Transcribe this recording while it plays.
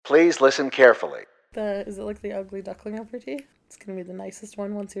Please listen carefully. Is it like the ugly duckling of your tea? It's gonna be the nicest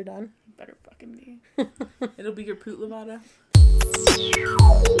one once you're done. Better fucking be. It'll be your Poot Levada.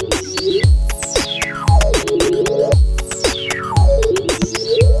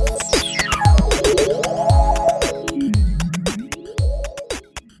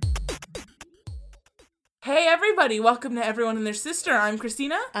 Hey everybody, welcome to Everyone and Their Sister. I'm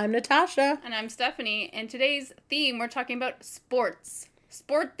Christina. I'm Natasha. And I'm Stephanie. And today's theme, we're talking about sports.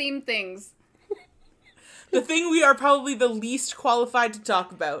 Sport-themed things. The thing we are probably the least qualified to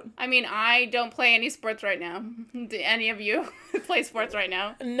talk about. I mean, I don't play any sports right now. Do any of you play sports right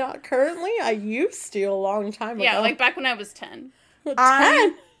now? Not currently. I used to a long time ago. Yeah, like back when I was 10.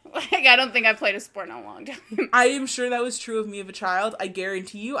 10? Like, I don't think I played a sport in a long time. I am sure that was true of me as a child. I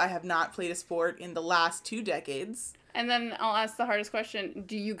guarantee you I have not played a sport in the last 2 decades. And then I'll ask the hardest question.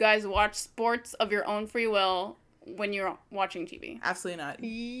 Do you guys watch sports of your own free will when you're watching TV? Absolutely not.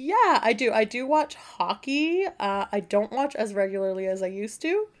 Yeah, I do. I do watch hockey. I don't watch as regularly as I used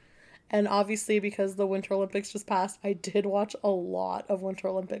to. And obviously, because the Winter Olympics just passed, I did watch a lot of Winter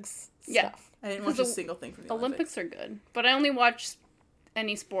Olympics stuff. Yeah. I didn't watch a single thing from the Olympics. Olympics are good. But I only watch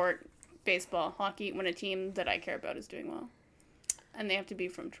any sport, baseball, hockey, when a team that I care about is doing well. And they have to be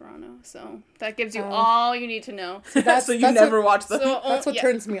from Toronto. So that gives you all you need to know. So you never watch them. That's what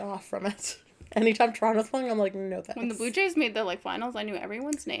turns me off from it. Anytime Toronto's playing, I'm like, no thanks. When the Blue Jays made the finals, I knew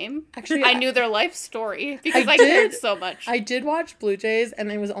everyone's name. Actually, I knew their life story because I cared so much. I did watch Blue Jays, and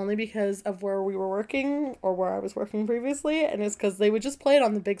it was only because of where we were working, or where I was working previously, and it's because they would just play it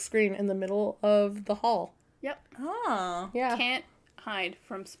on the big screen in the middle of the hall. Yep. Oh. Yeah. Can't hide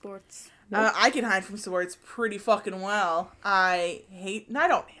from sports. I can hide from sports pretty fucking well. I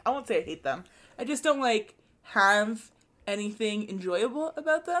won't say I hate them. I just don't, have anything enjoyable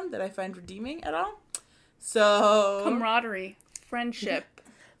about them that I find redeeming at all. So... Camaraderie. Friendship.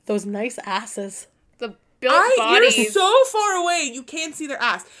 Those nice asses. The built bodies. You're so far away, you can't see their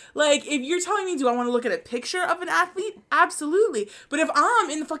ass. Like, if you're telling me, do I want to look at a picture of an athlete? Absolutely. But if I'm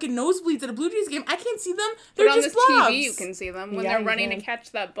in the fucking nosebleeds at a Blue Jays game, I can't see them. They're but on just this blobs. TV, you can see them when Yeah, they're running you to can.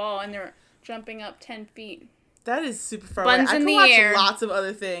 catch that ball and they're jumping up 10 feet. That is super far Buns away. I in can the watch air. lots of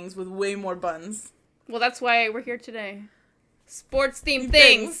other things with way more buns. Well, that's why we're here today. Sports-themed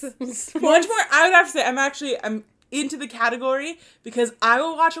things. Much more, I would have to say, I'm into the category because I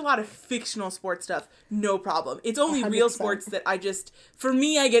will watch a lot of fictional sports stuff, no problem. It's only real 100%. sports that I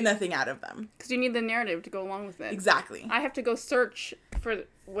get nothing out of them. Because you need the narrative to go along with it. Exactly. I have to go search for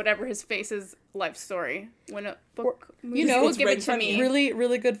whatever his face's life story when a book it's give right it in to front of me. you. Really,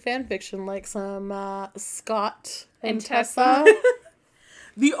 really good fan fiction, like some Scott and Tessa. Tessa.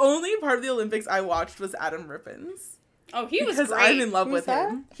 The only part of the Olympics I watched was Adam Rippons. Oh, he was Because great. I'm in love Who's with that?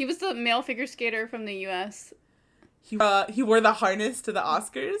 him. He was the male figure skater from the U.S. He wore the harness to the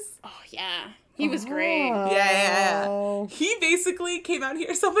Oscars. Oh, yeah. He was great. Yeah. Oh. He basically came out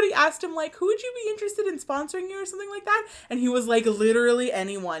here. Somebody asked him, who would you be interested in sponsoring you or something like that? And he was like, literally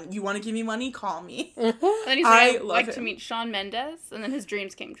anyone. You want to give me money? Call me. And then he's I like, I'd love like to him. meet Shawn Mendes. And then his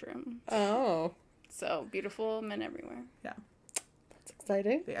dreams came true. Oh. So, beautiful men everywhere. Yeah. That's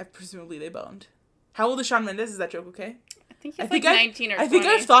exciting. Presumably they boned. How old is Shawn Mendes? Is that joke okay? I think he's 19 or 20. I think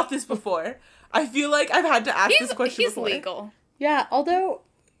I've thought this before. I feel like I've had to ask this question He's before. legal. Yeah, although,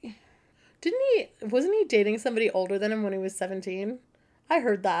 wasn't he dating somebody older than him when he was 17? I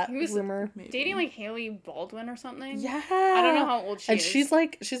heard that He was rumor. Maybe. dating Haley Baldwin or something. Yeah. I don't know how old she and is. she's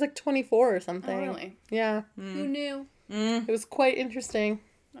like 24 or something. Oh, really? Yeah. Who knew? It was quite interesting.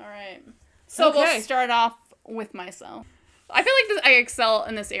 All right. So Okay. we'll start off with myself. I feel like I excel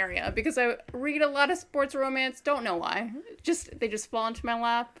in this area because I read a lot of sports romance. Don't know why. They just fall into my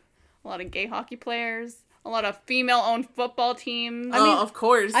lap. A lot of gay hockey players. A lot of female-owned football teams. Of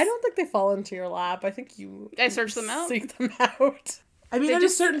course. I don't think they fall into your lap. I think you I search them out. seek them out. I mean, They at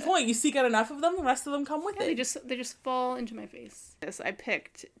just- a certain point, you seek out enough of them, the rest of them come with Yeah, it. they just fall into my face. Yes, I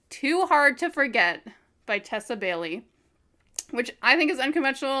picked Too Hard to Forget by Tessa Bailey, which I think is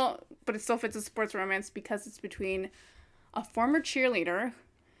unconventional, but it still fits a sports romance because it's between a former cheerleader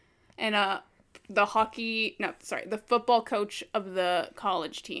and the football coach of the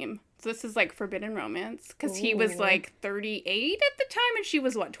college team. So this is like forbidden romance because he was like 38 at the time and she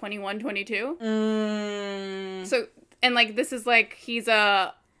was 21, 22. So, and this is he's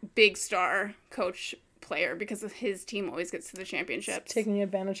a big star coach player because his team always gets to the championships. Taking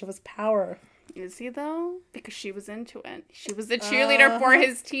advantage of his power. Is he though? Because she was into it. She was the cheerleader for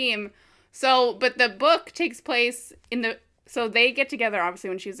his team. So, but the book takes place so they get together obviously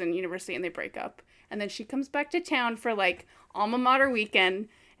when she's in university and they break up. And then she comes back to town for alma mater weekend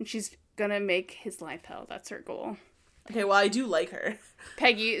and she's gonna make his life hell. That's her goal. Okay, well, I do like her.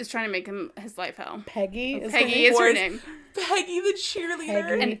 Peggy is trying to make him his life hell. Peggy is her Peggy name? is her Or- name. Peggy the cheerleader.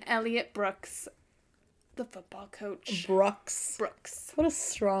 Peggy. And Elliot Brooks, the football coach. Brooks. Brooks. What a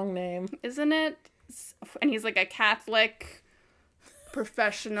strong name. Isn't it? And he's like a Catholic,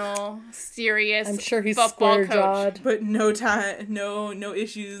 professional, serious I'm sure he's football square coach. jawed. But no time, no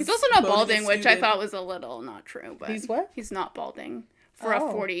issues. He's also not boning a balding, which I student. thought was a little not true. But He's what? He's not balding for Oh.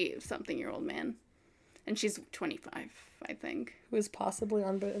 a 40-something-year-old man. And she's 25, I think. Who has possibly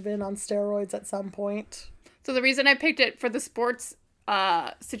been on steroids at some point. So the reason I picked it for the sports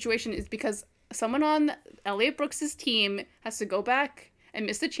situation is because someone on Elliot Brooks' team has to go back and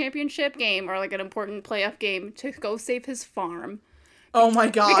miss the championship game or like an important playoff game to go save his farm. Oh my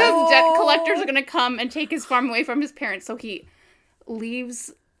god. Because debt collectors are going to come and take his farm away from his parents. So he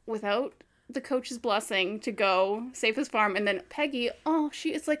leaves without the coach's blessing to go save his farm. And then Peggy,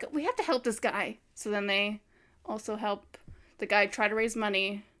 she is like, we have to help this guy. So then they also help the guy try to raise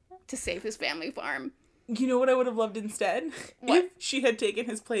money to save his family farm. You know what I would have loved instead? What? If she had taken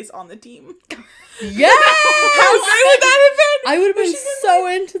his place on the team. Yeah! How great would that have been? I would have been She's so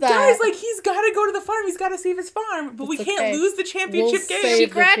into that. Guys, like, he's got to go to the farm. He's got to save his farm. But we It's can't okay. lose the championship We'll game. save She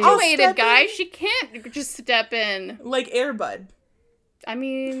the graduated, Step guys. in. She can't just step in. Like Air Bud. I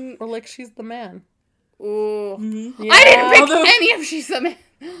mean, Or like she's the man. ooh. Yeah. I didn't pick Although- any of She's the Man.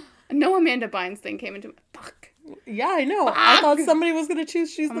 No Amanda Bynes thing came into my... Fuck. Yeah, I know. I thought somebody was going to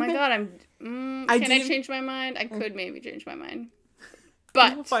choose she's Oh the my man. god, can I didn't- change my mind? I could maybe change my mind.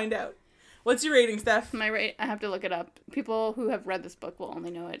 We'll But find out. What's your rating, Steph? my rate, I have to look it up. People who have read this book will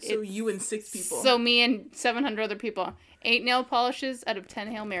only know it. So It's- you and 6 people. So me and 700 other people. 8 nail polishes out of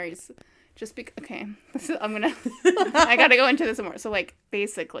 10 Hail Marys. Just okay. I'm gonna, I gotta go into this more. So like,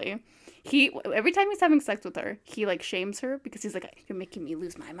 basically, every time he's having sex with her, he like shames her because he's like, you're making me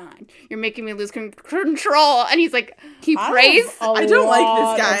lose my mind. You're making me lose control. And he's like, he prays. I don't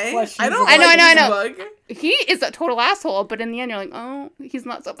like this guy. I don't I know, like I this know. book. He is a total asshole, but in the end, you're like, oh, he's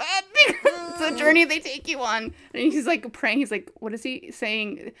not so bad because it's the journey they take you on. And he's like praying. He's like, what is he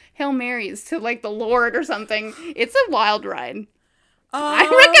saying? Hail Marys to like the Lord or something. It's a wild ride.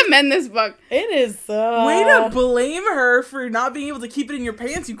 I recommend this book. It is. Way to blame her for not being able to keep it in your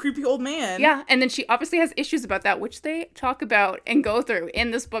pants, you creepy old man. Yeah, and then she obviously has issues about that, which they talk about and go through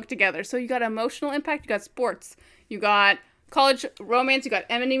in this book together. So you got emotional impact, you got sports, you got college romance, you got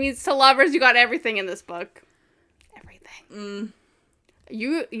enemies to lovers, you got everything in this book. Everything.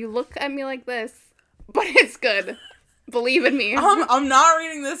 You look at me like this, but it's good. Believe in me. I'm not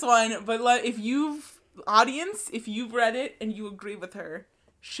reading this one, but if you've read it and you agree with her,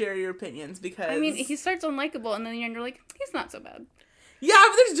 share your opinions because I mean, he starts unlikable, and then you're like, he's not so bad. yeah,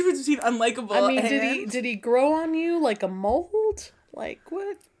 but there's a difference between unlikable. I mean, and did he grow on you like a mold? Like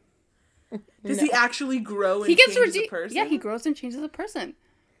what? does he actually grow and He gets change as a person? Yeah, he grows and changes as a person.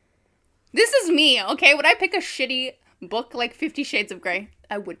 This is me, okay? Would I pick a shitty book like 50 Shades of Grey?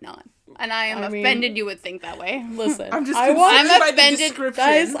 I would not. And I am offended you would think that way. Listen, I'm just I concerned watched, I'm by the offended. description.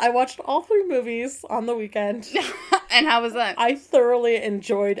 guys. I watched all 3 movies on the weekend. And how was that? I thoroughly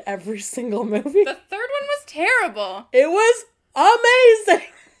enjoyed every single movie. The third one was terrible. It was amazing.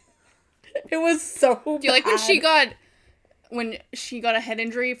 It was so. Do you like when she got a head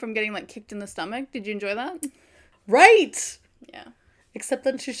injury from getting like kicked in the stomach? Did you enjoy that? Right. Yeah. Except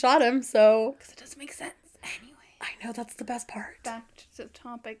then she shot him, so Because it doesn't make sense. Anyway, I know that's the best part. back to the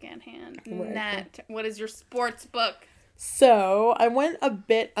topic at hand. Right. Nat, what is your sports book? So I went a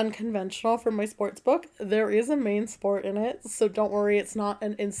bit unconventional for my sports book. There is a main sport in it, so don't worry, it's not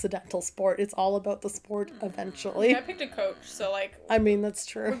an incidental sport. It's all about the sport eventually. I picked a coach, so like I mean,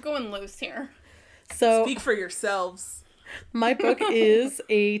 that's we're true. going loose here. So Speak for yourselves. my book is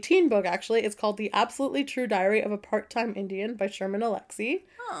a teen book, actually. It's called The Absolutely True Diary of a Part-Time Indian by Sherman Alexie.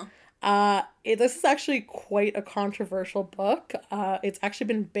 Oh. This is actually quite a controversial book. It's actually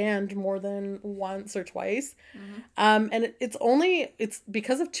been banned more than once or twice. And it's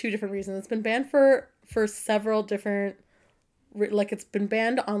because of 2 different reasons. It's been banned for several different, like it's been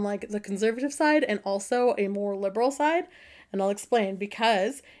banned on like the conservative side and also a more liberal side. And I'll explain,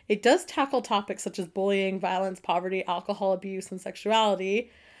 because it does tackle topics such as bullying, violence, poverty, alcohol abuse, and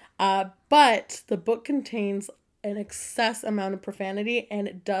sexuality. But the book contains an excess amount of profanity, and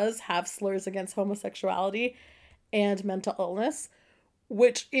it does have slurs against homosexuality and mental illness,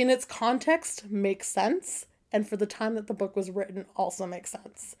 which in its context makes sense, and for the time that the book was written also makes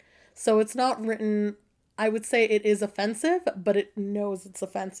sense. So it's not written, I would say it is offensive, but it knows it's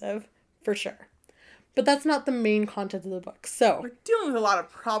offensive for sure. But that's not the main content of the book. So We're dealing with a lot of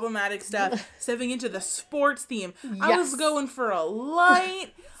problematic stuff, stepping into the sports theme. I was Yes. going for a light,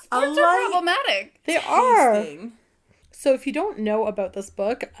 Sports are problematic. they are. tasting. So if you don't know about this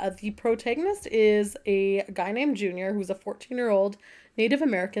book, the protagonist is a guy named Junior, who's a 14-year-old Native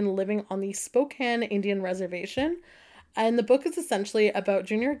American living on the Spokane Indian Reservation. And the book is essentially about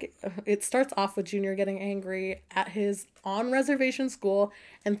Junior. It starts off with Junior getting angry at his on-reservation school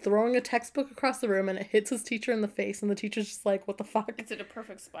and throwing a textbook across the room, and it hits his teacher in the face, and the teacher's just like, what the fuck? Is it a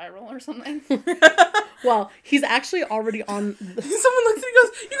perfect spiral or something? Well, he's actually already on... Someone looks at him and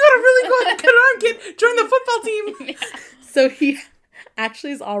goes, you gotta really go ahead and get on, kid. Join the football team. Yeah. So he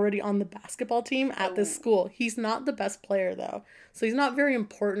actually is already on the basketball team at this school. He's not the best player, though. So he's not very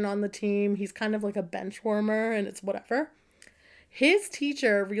important on the team. He's kind of like a bench warmer, and it's whatever. His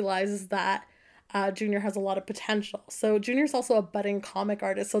teacher realizes that Junior has a lot of potential. So Junior's also a budding comic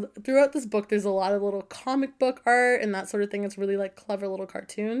artist. So throughout this book, there's a lot of little comic book art and that sort of thing. It's really like clever little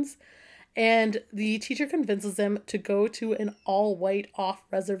cartoons. And the teacher convinces him to go to an all-white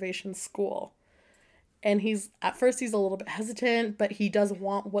off-reservation school. And at first he's a little bit hesitant, but he does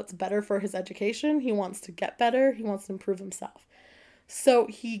want what's better for his education. He wants to get better. He wants to improve himself. So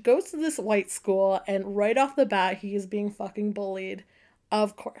he goes to this white school, and right off the bat, he is being fucking bullied.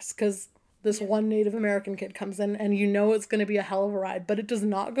 Of course, because this one Native American kid comes in, and you know it's going to be a hell of a ride, but it does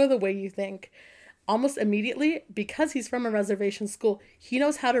not go the way you think. Almost immediately, because he's from a reservation school, he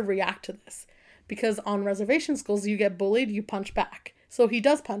knows how to react to this. Because on reservation schools, you get bullied, you punch back. So he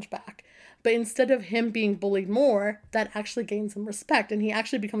does punch back. But instead of him being bullied more, that actually gains him respect, and he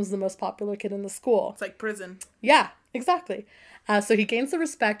actually becomes the most popular kid in the school. It's like prison. Yeah, exactly. So he gains the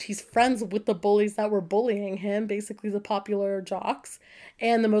respect. He's friends with the bullies that were bullying him, basically the popular jocks.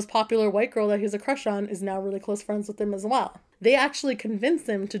 And the most popular white girl that he has a crush on is now really close friends with him as well. They actually convince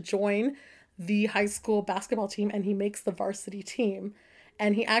him to join the high school basketball team, and he makes the varsity team.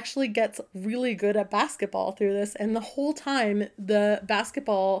 And he actually gets really good at basketball through this. And the whole time, the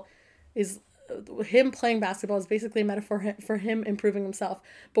basketball is... him playing basketball is basically a metaphor for him improving himself.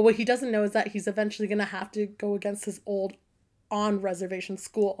 But what he doesn't know is that he's eventually going to have to go against his old on-reservation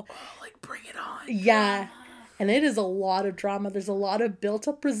school. Oh, like, bring it on. Yeah. And it is a lot of drama. There's a lot of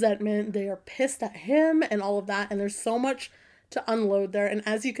built-up resentment. They are pissed at him and all of that. And there's so much to unload there. And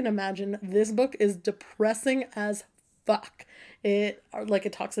as you can imagine, this book is depressing as fuck. It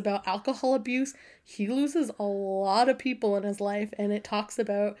talks about alcohol abuse. He loses a lot of people in his life, and it talks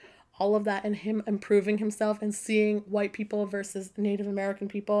about all of that and him improving himself and seeing white people versus Native American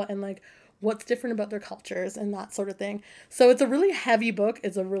people and like what's different about their cultures and that sort of thing. So it's a really heavy book.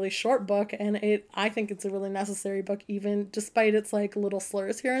 It's a really short book, and I think it's a really necessary book, even despite its like little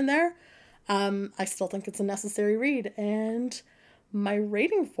slurs here and there. I still think it's a necessary read, and my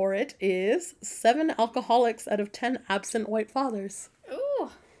rating for it is 7 alcoholics out of 10 absent white fathers. Ooh.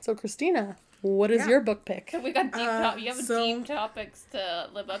 So Christina, what is your book pick? So we got deep. You have deep topics to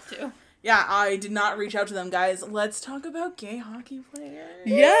live up to. Yeah, I did not reach out to them, guys. Let's talk about gay hockey players.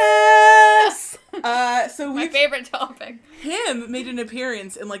 Yes! So my favorite topic. Him made an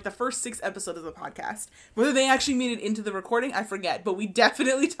appearance in like the first 6 episodes of the podcast. Whether they actually made it into the recording, I forget. But we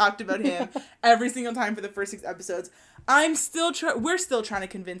definitely talked about him every single time for the first 6 episodes. We're still trying to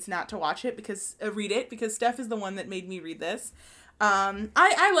convince Nat to watch it read it because Steph is the one that made me read this.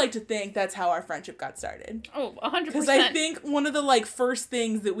 I like to think that's how our friendship got started. Oh, 100%. Because I think one of the, like, first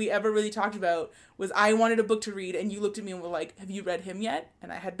things that we ever really talked about was I wanted a book to read, and you looked at me and were like, have you read him yet?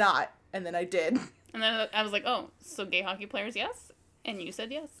 And I had not, and then I did. And then I was like, oh, so gay hockey players, yes? And you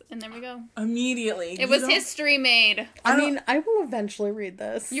said yes, and there we go. Immediately. It was history made. I mean, I will eventually read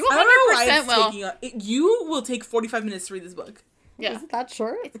this. You 100% will. You will take 45 minutes to read this book. Yeah. Is it that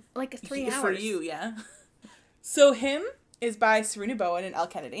short? It's like 3 hours. For you, yeah. So him is by Serena Bowen and Elle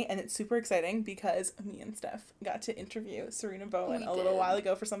Kennedy, and it's super exciting because me and Steph got to interview Serena Bowen a little while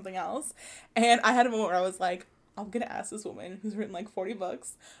ago for something else, and I had a moment where I was like, I'm gonna ask this woman who's written like 40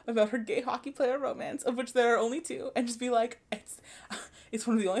 books about her gay hockey player romance, of which there are only 2, and just be like, it's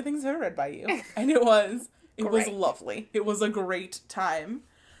one of the only things I've ever read by you, and it was lovely. It was a great time.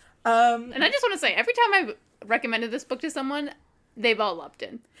 And I just want to say, every time I've recommended this book to someone, they've all loved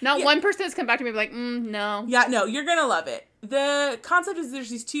it. Not one person has come back to me and be like, no. Yeah, no, you're gonna love it. The concept is there's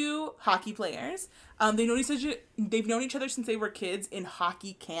these 2 hockey players. They've known each other since they were kids in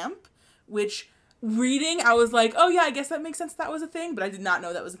hockey camp, which reading, I was like, oh yeah, I guess that makes sense that was a thing, but I did not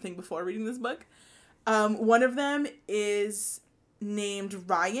know that was a thing before reading this book. One of them is named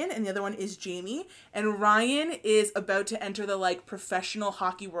Ryan, and the other one is Jamie. And Ryan is about to enter the, like, professional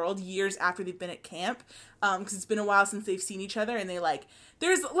hockey world years after they've been at camp. Because it's been a while since they've seen each other, and they, like,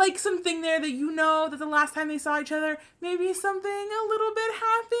 there's, like, something there that you know that the last time they saw each other, maybe something a little bit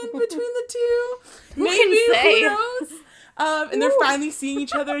happened between the two. Maybe, who knows? And they're finally seeing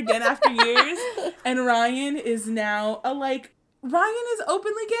each other again after years. And Ryan is now Ryan is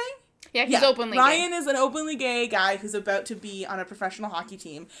openly gay? Yeah, he's openly gay. Ryan is an openly gay guy who's about to be on a professional hockey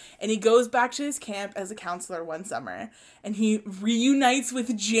team. And he goes back to his camp as a counselor one summer. And he reunites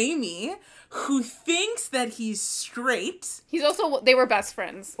with Jamie, who thinks that he's straight. They were best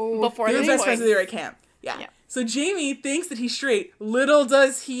friends before They this were best point. friends when they were at camp. Yeah. So Jamie thinks that he's straight. Little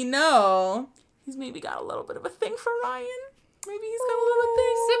does he know, he's maybe got a little bit of a thing for Ryan. Maybe he's got a little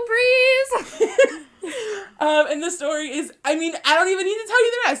thing. Surprise! And the story is, I mean, I don't even need to tell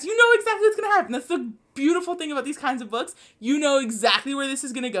you the rest. You know exactly what's going to happen. That's the beautiful thing about these kinds of books. You know exactly where this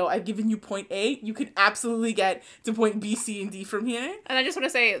is going to go. I've given you point A. You can absolutely get to point B, C, and D from here. And I just want to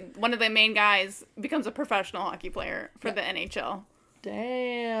say, one of the main guys becomes a professional hockey player for the NHL.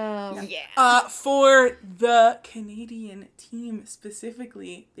 Damn. Yeah. For the Canadian team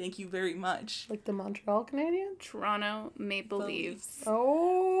specifically, thank you very much. Like the Montreal Canadiens? Toronto Maple Leafs.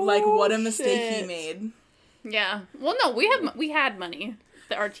 Oh, Like, what a mistake he shit. made. Yeah. Well, no, we had money.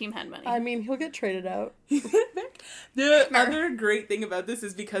 Our team had money. I mean, he'll get traded out. The other great thing about this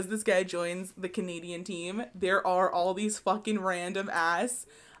is because this guy joins the Canadian team, there are all these fucking random ass,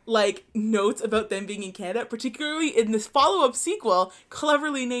 like, notes about them being in Canada, particularly in this follow-up sequel,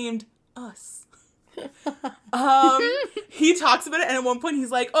 cleverly named Us. He talks about it, and at one point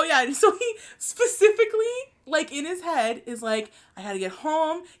he's like, oh yeah, so he specifically, like, in his head is like, I gotta get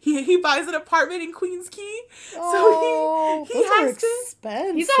home. He buys an apartment in Queens Quay. Oh, so he those are has to.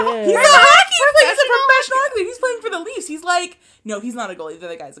 expensive. He's a He's a hockey player. He's a professional hockey player. He's playing for the Leafs. He's like, no, he's not a goalie. The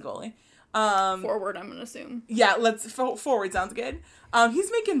other guy's a goalie. Forward, I'm gonna assume. Yeah, forward sounds good.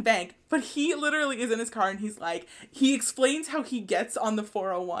 He's making bank, but he literally is in his car and he's like, he explains how he gets on the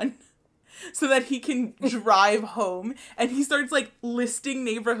 401 so that he can drive home, and he starts, like, listing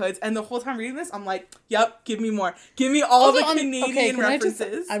neighborhoods, and the whole time reading this, I'm like, yep, give me more. Give me all the Canadian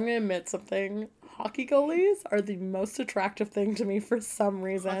references. I'm gonna admit something. Hockey goalies are the most attractive thing to me for some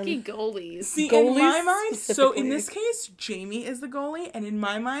reason. Hockey goalies. See, Goalies in my mind, so specifically. in this case, Jamie is the goalie, and in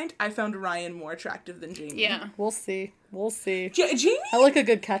my mind, I found Ryan more attractive than Jamie. Yeah. We'll see. Jamie? I like a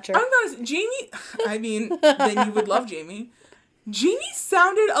good catcher. I'm not, Jamie, I mean, then you would love Jamie. Jamie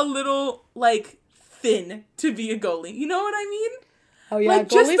sounded a little, like, thin to be a goalie. You know what I mean? Oh yeah, like,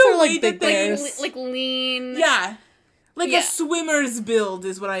 just goalies the are way like that big they- bears. Like lean. Yeah. Like Yeah. a swimmer's build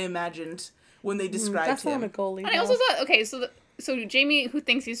is what I imagined when they described That's not a him. goalie. And I also thought, okay, so Jamie, who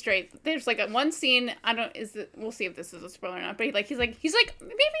thinks he's straight, there's like one scene. We'll see if this is a spoiler or not. But he's like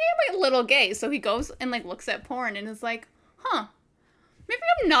maybe I'm a little gay. So he goes and like looks at porn and is like, huh, maybe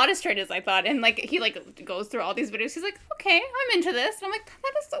I'm not as straight as I thought. And like he like goes through all these videos. He's like, okay, I'm into this. And I'm like,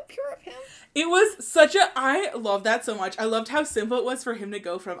 that is so pure of him. It was I love that so much. I loved how simple it was for him to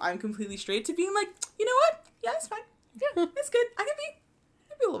go from I'm completely straight to being like, you know what? Yeah, it's fine. Yeah, it's good. I could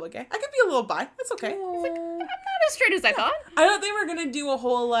be a little bit gay. I could be a little bi. That's okay. I'm not as straight as I thought. I thought they were gonna do a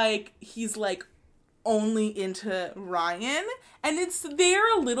whole, like, he's, like, only into Ryan, and it's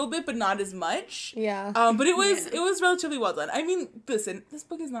there a little bit, but not as much. Yeah. But it was relatively well done. I mean, listen, this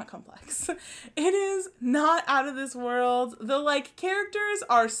book is not complex. It is not out of this world. The, like, characters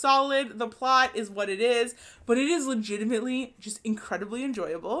are solid. The plot is what it is, but it is legitimately just incredibly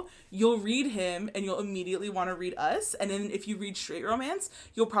enjoyable. You'll read him, and you'll immediately want to read Us, and then if you read straight romance,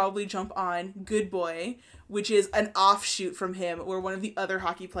 you'll probably jump on Good Boy, which is an offshoot from him, where one of the other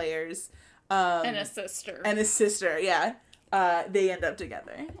hockey players And a sister. and his sister, yeah, they end up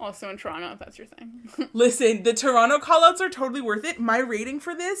together. Also in Toronto, if that's your thing. Listen, the Toronto callouts are totally worth it. My rating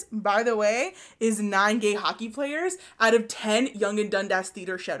for this, by the way, is 9 gay hockey players out of 10 Young and Dundas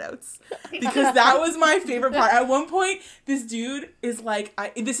Theater shoutouts. Because that was my favorite part. At one point, this dude is like,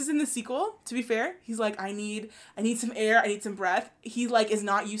 this is in the sequel, to be fair. He's like, I need some air, I need some breath. He, like, is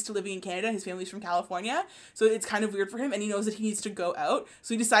not used to living in Canada. His family's from California. So it's kind of weird for him, and he knows that he needs to go out.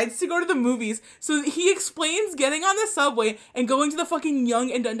 So he decides to go to the movies. So he explains getting on the subway and going to the fucking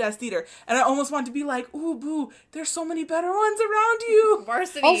Young and Dundas Theater. And I almost want to be like, ooh, boo, there's so many better ones around you.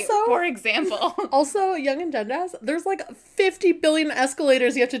 Varsity, Also- for example. Also, Young and Dundas, there's like 50 billion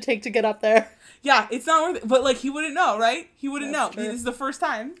escalators you have to take to get up there. Yeah, it's not worth it. But, like, he wouldn't know, right? He wouldn't That's know. true. This is the first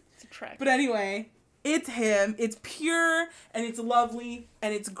time. It's a trek. But anyway, it's him. It's pure, and it's lovely,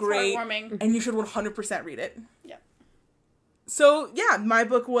 and it's great. Heartwarming. And you should 100% read it. Yeah. So, yeah, my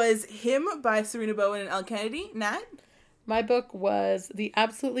book was Him by Serena Bowen and Elle Kennedy. Nat? My book was The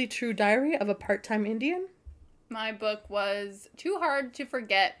Absolutely True Diary of a Part-Time Indian. My book was Too Hard to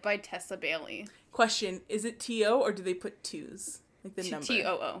Forget by Tessa Bailey. Question, is it T-O or do they put twos? Like the number?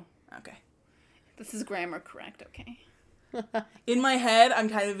 T-O-O. Okay. This is grammar correct, okay. In my head, I'm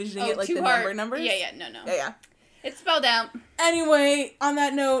kind of envisioning it like Too the Hard. numbers. Yeah, no. Yeah. It's spelled out. Anyway, on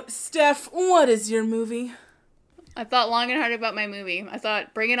that note, Steph, what is your movie? I thought long and hard about my movie. I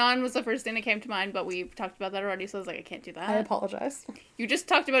thought Bring It On was the first thing that came to mind, but we talked about that already, so I was like, I can't do that. I apologize. You just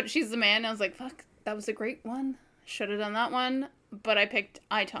talked about She's the Man, and I was like, fuck, that was a great one. Should have done that one, but I picked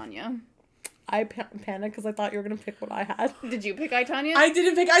I, Tonya. I panicked because I thought you were going to pick what I had. Did you pick I, Tonya? I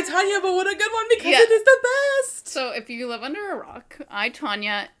didn't pick I, Tonya, but what a good one because Yeah. it is the best. So if you live under a rock, I,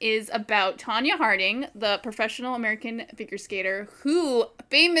 Tonya is about Tonya Harding, the professional American figure skater who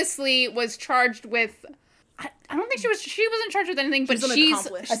famously was charged with... I don't think she wasn't charged with anything, but she's...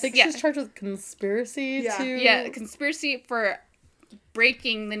 accomplished. I think Yeah. she's charged with conspiracy to... Yeah, conspiracy for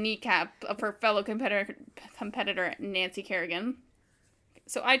breaking the kneecap of her fellow competitor Nancy Kerrigan.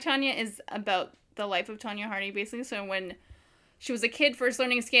 So I, Tonya is about the life of Tonya Harding, basically. So when she was a kid, first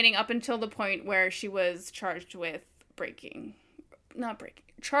learning skating up until the point where she was charged with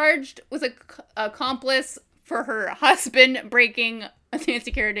charged with an accomplice for her husband breaking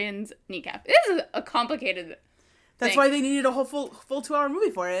Nancy Kerrigan's kneecap. It is a complicated That's thing. why they needed a whole full 2 hour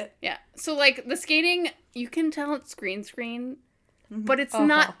movie for it. Yeah. So, like, the skating, you can tell it's screen, but it's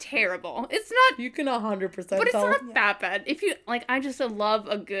not terrible. It's not, You can 100% but it's tell. not that bad. If you, like, I just love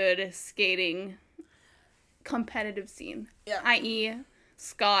a good skating competitive scene. Yeah. I.e.,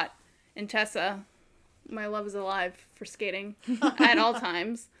 Scott and Tessa. My love is alive for skating at all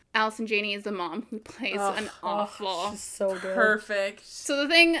times. Allison Janney is the mom who plays an awful... She's so good. Perfect. So the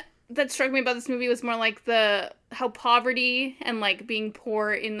thing that struck me about this movie was more like how poverty and like being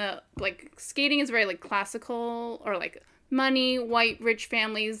poor in the like skating is very like classical or like money, white, rich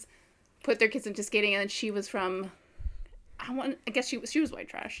families put their kids into skating, and then she was from I guess she was white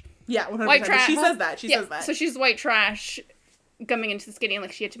trash. Yeah, 100%. White trash. She says that. She says that. So she's white trash coming into the skating,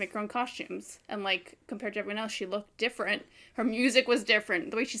 like she had to make her own costumes, and like compared to everyone else, she looked different. Her music was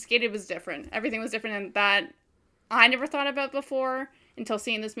different. The way she skated was different. Everything was different, and that I never thought about before until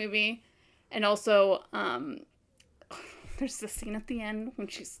seeing this movie. And also, there's this scene at the end when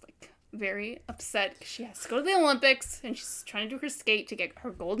she's like very upset because she has to go to the Olympics and she's trying to do her skate to get her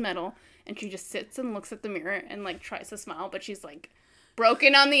gold medal, and she just sits and looks at the mirror and like tries to smile, but she's like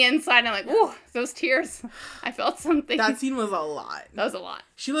broken on the inside, and I'm like, ooh, those tears. I felt something. That scene was a lot. That was a lot.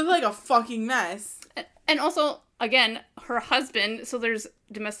 She looked like a fucking mess. And also, again, her husband, so there's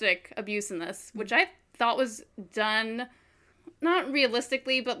domestic abuse in this, which I thought was done, not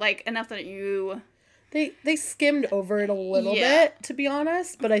realistically, but like enough that you... They skimmed over it a little bit, to be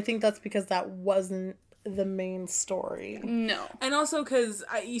honest, but I think that's because that wasn't the main story. No. And also because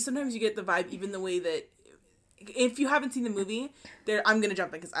sometimes you get the vibe, even the way that, if you haven't seen the movie, I'm going to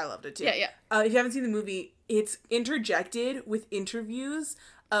jump in because I loved it too. Yeah. If you haven't seen the movie, it's interjected with interviews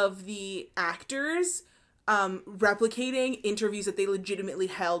of the actors replicating interviews that they legitimately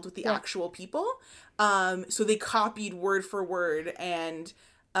held with the actual people. So they copied word for word and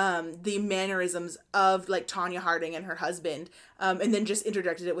the mannerisms of like Tonya Harding and her husband, and then just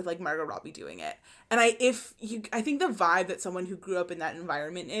interjected it with like Margot Robbie doing it. And I think the vibe that someone who grew up in that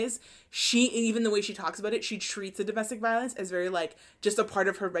environment is, even the way she talks about it, she treats the domestic violence as very like just a part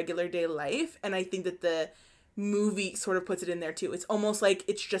of her regular day life. And I think that the movie sort of puts it in there too. It's almost like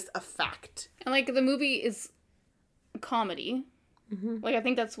it's just a fact. And like the movie is a comedy. Mm-hmm. Like I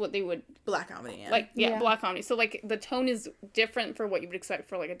think that's what they would... Black comedy, yeah. Like, yeah, black comedy. So like the tone is different for what you would expect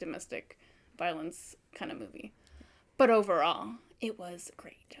for like a domestic violence kind of movie. But overall, it was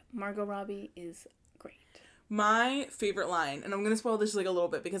great. Margot Robbie is great. My favorite line, and I'm going to spoil this like a little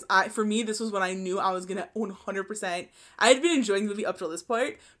bit because for me, this was when I knew I was going to 100%. I had been enjoying the movie up till this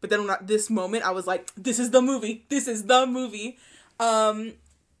point, but then at this moment, I was like, this is the movie. This is the movie. Margot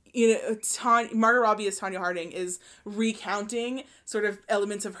Robbie as Tonya Harding is recounting sort of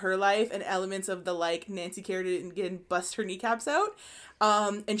elements of her life and elements of the like Nancy Kerrigan bust her kneecaps out.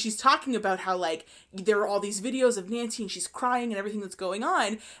 And she's talking about how like there are all these videos of Nancy and she's crying and everything that's going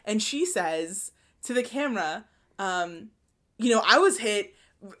on. And she says to the camera, I was hit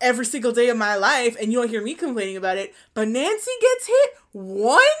every single day of my life and you don't hear me complaining about it, but Nancy gets hit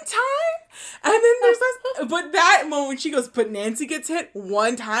one time. And then there's this, but that moment when she goes, but Nancy gets hit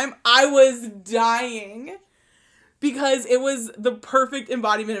one time, I was dying. Because it was the perfect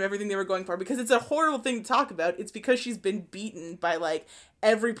embodiment of everything they were going for. Because it's a horrible thing to talk about. It's because she's been beaten by, like,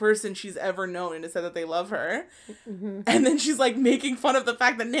 every person she's ever known and has said that they love her. Mm-hmm. And then she's like making fun of the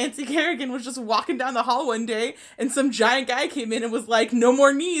fact that Nancy Kerrigan was just walking down the hall one day and some giant guy came in and was like, no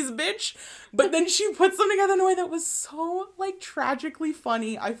more knees, bitch. But then she put something together in a way that was so like tragically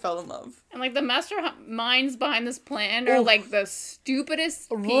funny. I fell in love. And like the masterminds behind this plan are like the stupidest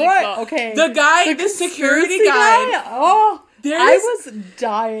people. Right, okay. The security guy. Oh, I was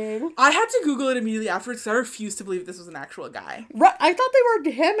dying. I had to Google it immediately afterwards because I refused to believe this was an actual guy. Right, I thought they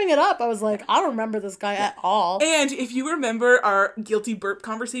were hamming it up. I was like, I don't remember this guy at all. And if you remember our guilty burp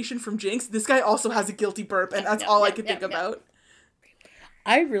conversation from Jinx, this guy also has a guilty burp, and that's all I could think about.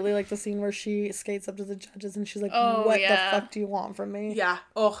 I really like the scene where she skates up to the judges and she's like, what the fuck do you want from me? Yeah.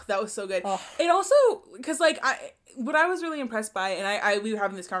 Oh, that was so good. Oh. And also, because, like, what I was really impressed by, and we were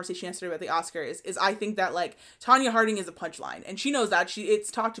having this conversation yesterday about the Oscars, is I think that, like, Tonya Harding is a punchline. And she knows that.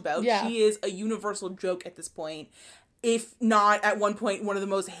 It's talked about. Yeah. She is a universal joke at this point, if not, at one point, one of the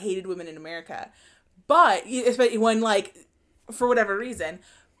most hated women in America. But, especially when, like, for whatever reason.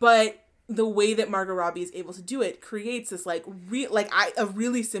 But the way that Margot Robbie is able to do it creates this, like, a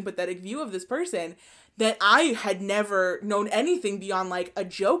really sympathetic view of this person that I had never known anything beyond, like, a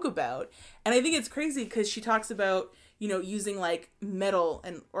joke about. And I think it's crazy because she talks about, you know, using, like, metal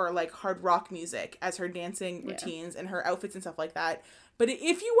or like, hard rock music as her dancing routines and her outfits and stuff like that. But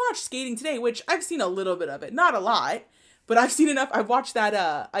if you watch Skating Today, which I've seen a little bit of it, not a lot, but I've seen enough. I've watched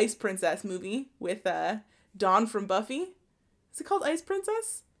that Ice Princess movie with Dawn from Buffy. Is it called Ice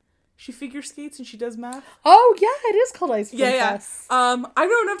Princess? She figure skates and she does math. Oh, yeah, it is called Ice Princess. Yeah. I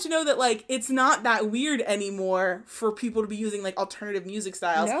know enough to know that, like, it's not that weird anymore for people to be using, like, alternative music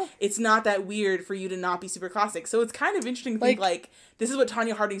styles. No. It's not that weird for you to not be super classic. So it's kind of interesting to think, like, this is what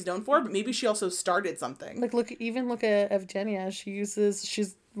Tonya Harding's known for, but maybe she also started something. Like, look at Evgenia.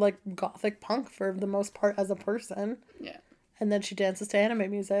 She's, like, gothic punk for the most part as a person. Yeah. And then she dances to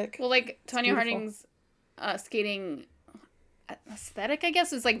anime music. Well, like, Tonya Harding's skating aesthetic, I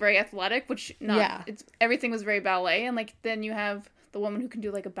guess, is like very athletic, which it's everything was very ballet, and like then you have the woman who can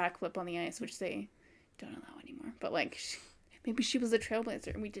do like a backflip on the ice, which they don't allow anymore. But like maybe she was a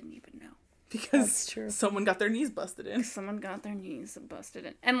trailblazer and we didn't even know. Because someone got their knees busted in.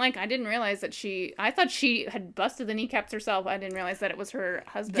 And like I didn't realize that I thought she had busted the kneecaps herself. I didn't realize that it was her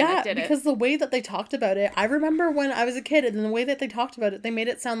husband that did it. Yeah, because the way that they talked about it, I remember when I was a kid, and the way that they talked about it, they made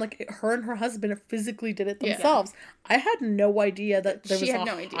it sound like her and her husband physically did it themselves. Yeah. I had no idea that there was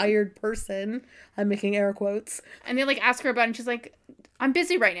a hired person. I'm making air quotes. And they like ask her about it, and she's like, I'm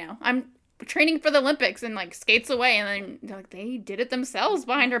busy right now. I'm training for the Olympics, and like skates away, and then they're like, they did it themselves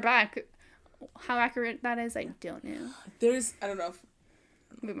behind her back. How accurate that is, I don't know. I don't know if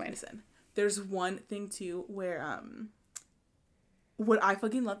we might have said. There's one thing too where what I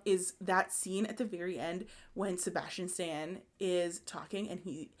fucking love is that scene at the very end when Sebastian Stan is talking and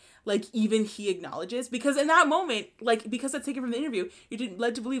he acknowledges, because in that moment, like, because that's taken from the interview, you're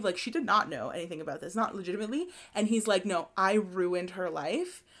led to believe like she did not know anything about this, not legitimately, and he's like, no, I ruined her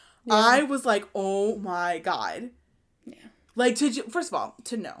life. Yeah. I was like, oh my god. Yeah. Like, first of all,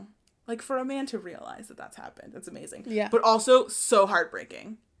 to know. Like, for a man to realize that that's happened, that's amazing. Yeah. But also, so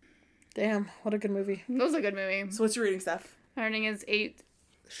heartbreaking. Damn, what a good movie. That was a good movie. So what's your rating, Steph? My rating is 8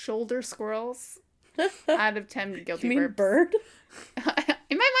 shoulder squirrels out of 10 guilty burps. You mean bird? In my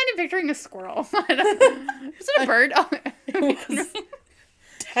mind, I'm picturing a squirrel. Is it a bird? Oh, it was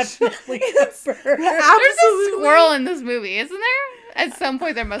definitely a bird. There's a squirrel in this movie, isn't there? At some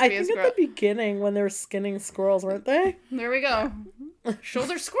point, there must be a squirrel. At the beginning, when they were skinning squirrels, weren't they? There we go.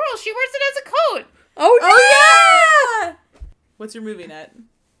 Shoulder squirrel. She wears it as a coat. Oh yeah! What's your movie, Net?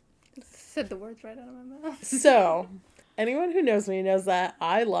 Said the words right out of my mouth. So, anyone who knows me knows that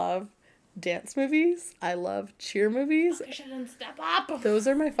I love dance movies. I love cheer movies. I shouldn't Step Up. Those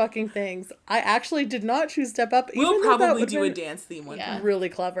are my fucking things. I actually did not choose Step Up. We'll probably do a dance theme one time. Really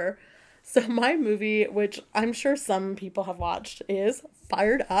clever. So my movie, which I'm sure some people have watched, is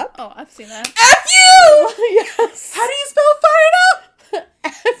Fired Up. Oh, I've seen that. F you! Yes. How do you spell Fired Up?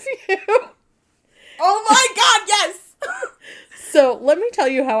 F you. Oh my god, yes! So let me tell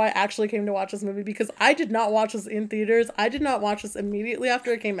you how I actually came to watch this movie, because I did not watch this in theaters. I did not watch this immediately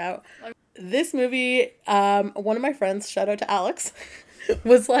after it came out. This movie, one of my friends, shout out to Alex,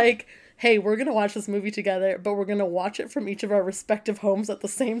 was like, hey, we're going to watch this movie together, but we're going to watch it from each of our respective homes at the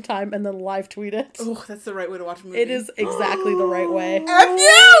same time and then live tweet it. Oh, that's the right way to watch a movie. It is exactly the right way. F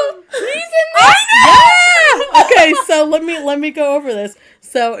you! He's in there! Yeah! Okay, so let me go over this.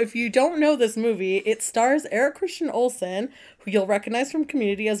 So if you don't know this movie, it stars Eric Christian Olsen, who you'll recognize from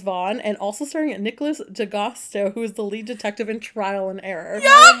Community as Vaughn, and also starring Nicholas D'Agosto, who is the lead detective in Trial and Error.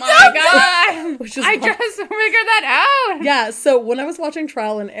 Oh my god! Which is I just figured that out! Yeah, so when I was watching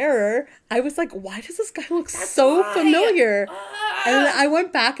Trial and Error, I was like, why does this guy look so familiar? And then I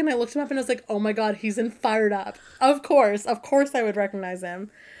went back and I looked him up and I was like, oh my god, he's in Fired Up. Of course I would recognize him.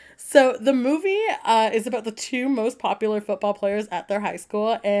 So the movie is about the two most popular football players at their high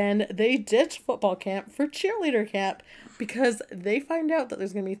school, and they ditch football camp for cheerleader camp because they find out that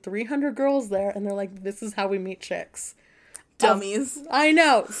there's going to be 300 girls there, and they're like, this is how we meet chicks. Dummies. I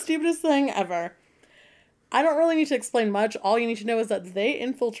know. Stupidest thing ever. I don't really need to explain much. All you need to know is that they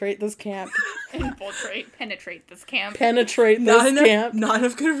infiltrate this camp. Penetrate this camp. Penetrate this camp. Not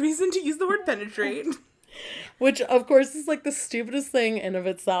enough good reason to use the word penetrate. Which, of course, is like the stupidest thing in of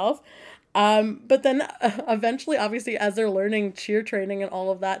itself. But then eventually, obviously, as they're learning cheer training and all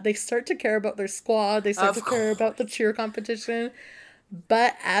of that, they start to care about their squad. They start to care about the cheer competition.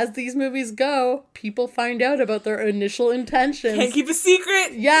 But as these movies go, people find out about their initial intentions. Can't keep a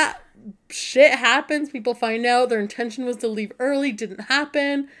secret. Yeah, shit happens. People find out their intention was to leave early. Didn't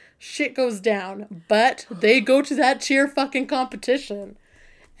happen. Shit goes down. But they go to that cheer fucking competition.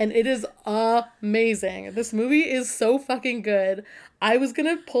 And it is amazing. This movie is so fucking good. I was going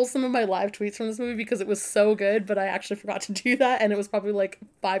to pull some of my live tweets from this movie because it was so good, but I actually forgot to do that, and it was probably like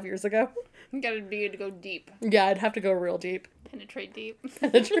 5 years ago. You gotta be to go deep. Yeah, I'd have to go real deep. Penetrate deep.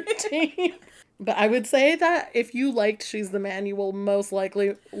 Penetrate deep. But I would say that if you liked She's the Man, you will most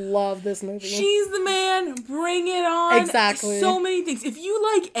likely love this movie. She's the Man. Bring it on. Exactly. So many things. If you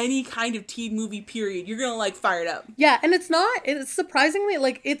like any kind of teen movie, period, you're going to like Fired Up. Yeah, and it's surprisingly,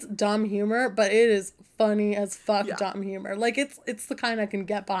 like, it's dumb humor, but it is funny as fuck dumb humor. Like, it's the kind I can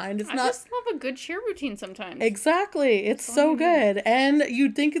get behind. I just love a good cheer routine sometimes. Exactly. It's so good. And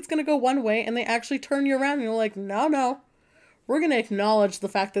you'd think it's going to go one way, and they actually turn you around, and you're like, no. We're going to acknowledge the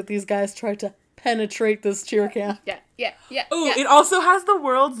fact that these guys tried to penetrate this cheer camp. Yeah. Oh, it also has the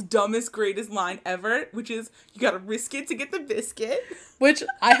world's dumbest, greatest line ever, which is, you gotta risk it to get the biscuit. Which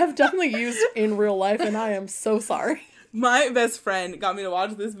I have definitely used in real life, and I am so sorry. My best friend got me to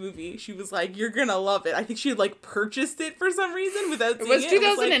watch this movie. She was like, you're gonna love it. I think she had, like, purchased it for some reason without seeing it. It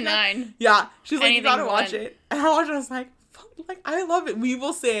was 2009. Yeah. She was like, you gotta watch it. And I watched it, I was like, fuck, like, I love it. We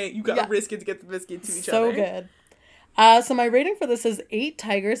will say, you gotta risk it to get the biscuit to each other. So good. So my rating for this is 8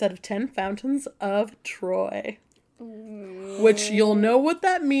 tigers out of 10 fountains of Troy. Which you'll know what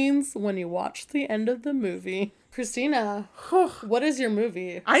that means when you watch the end of the movie. Christina, what is your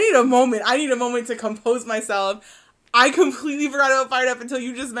movie? I need a moment to compose myself. I completely forgot about Fired Up until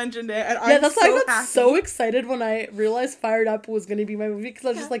you just mentioned it. And that's why I got so excited when I realized Fired Up was going to be my movie. Because I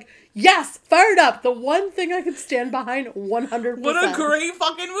was just like, yes, Fired Up. The one thing I could stand behind 100%. What a great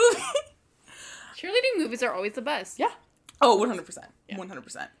fucking movie. Cheerleading movies are always the best. Yeah. Oh, 100%. Yeah.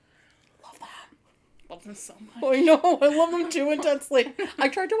 100%. Love that. Love them so much. Oh, I know. I love them too intensely. I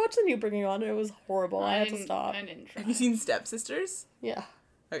tried to watch the new Bringing On, and it was horrible. I had to stop. I didn't try. Have you seen Stepsisters? Yeah.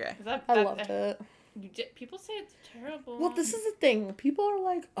 Okay. I loved it. People say it's terrible. Well, this is the thing. People are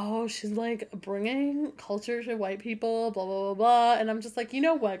like, oh, she's like bringing culture to white people, blah, blah, blah, blah. And I'm just like, you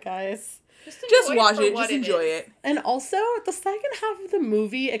know what, guys? Just watch it. Just enjoy it. And also, the second half of the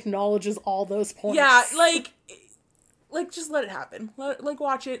movie acknowledges all those points. Yeah, like just let it happen.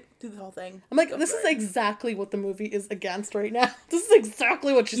 Watch it, do the whole thing. I'm like, this is exactly what the movie is against right now. This is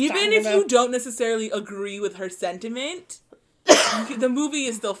exactly what she's talking about. Even if you don't necessarily agree with her sentiment, the movie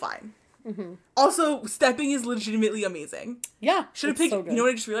is still fine. Mm-hmm. Also, stepping is legitimately amazing. Yeah. Should have picked, so good. you know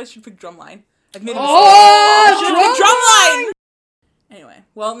what I just realized? Should have picked Drumline. I've made a mistake. Should have picked Drumline! Anyway,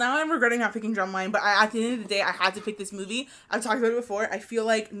 well, now I'm regretting not picking Drumline, but at the end of the day, I had to pick this movie. I've talked about it before. I feel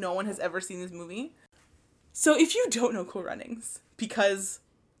like no one has ever seen this movie. So if you don't know Cool Runnings, because,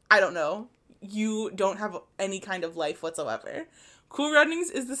 I don't know, you don't have any kind of life whatsoever, Cool Runnings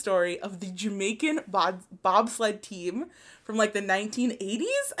is the story of the Jamaican bobsled team from, like, the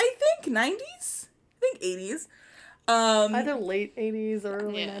 1980s, I think? 90s? I think 80s. Either late 80s or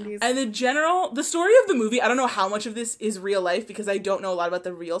early 90s. And the story of the movie, I don't know how much of this is real life because I don't know a lot about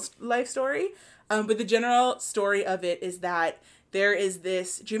the real life story. But the general story of it is that there is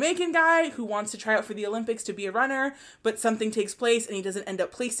this Jamaican guy who wants to try out for the Olympics to be a runner, but something takes place and he doesn't end up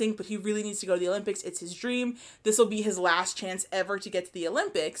placing, but he really needs to go to the Olympics. It's his dream. This will be his last chance ever to get to the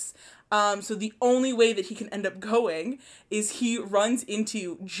Olympics. So the only way that he can end up going is he runs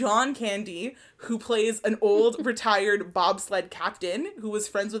into John Candy, who plays an old retired bobsled captain who was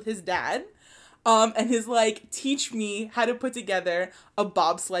friends with his dad, and is like, teach me how to put together a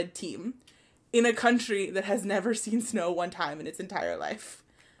bobsled team. in a country that has never seen snow one time in its entire life.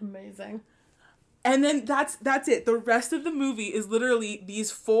 Amazing. And then that's it. The rest of the movie is literally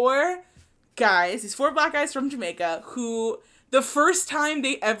these four black guys from Jamaica who the first time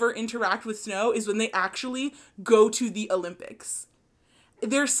they ever interact with snow is when they actually go to the Olympics.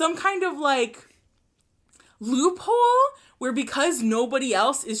 There's some kind of like loophole where because nobody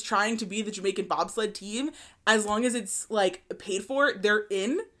else is trying to be the Jamaican bobsled team, as long as it's like paid for, they're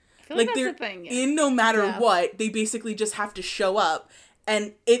in. I feel like that's they're the thing, yeah. in no matter what. They basically just have to show up.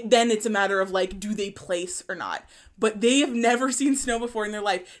 And then it's a matter of like, do they place or not? But they have never seen snow before in their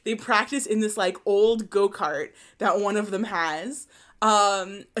life. They practice in this like old go-kart that one of them has,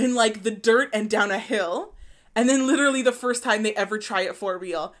 in like the dirt and down a hill. And then literally the first time they ever try it for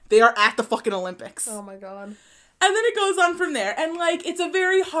real, they are at the fucking Olympics. Oh my god. And then it goes on from there. And, like, it's a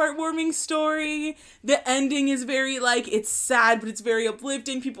very heartwarming story. The ending is very, like, it's sad, but it's very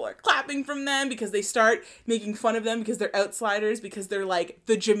uplifting. People are clapping from them because they start making fun of them because they're outsiders, because they're, like,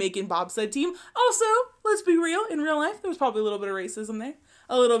 the Jamaican bobsled team. Also, let's be real, in real life, there's probably a little bit of racism there.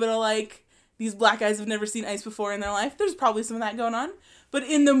 A little bit of, like, these black guys have never seen ice before in their life. There's probably some of that going on. But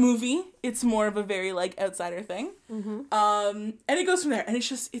in the movie, it's more of a very, like, outsider thing. Mm-hmm. And it goes from there. And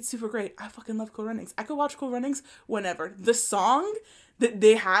it's super great. I fucking love Cool Runnings. I could watch Cool Runnings whenever. The song that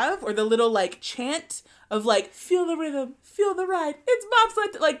they have, or the little, like, chant of, like, feel the rhythm, feel the ride, it's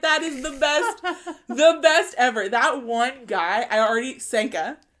bobsled. Like, that is the best, the best ever. That one guy,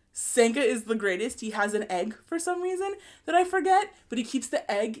 Sanka is the greatest. He has an egg for some reason that I forget, but he keeps the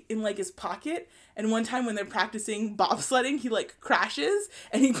egg in, like, his pocket. And one time when they're practicing bobsledding, he, like, crashes,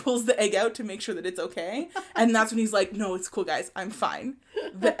 and he pulls the egg out to make sure that it's okay. And that's when he's like, no, it's cool, guys. I'm fine.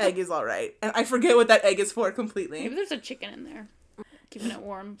 The egg is all right. And I forget what that egg is for completely. Maybe there's a chicken in there. Keeping it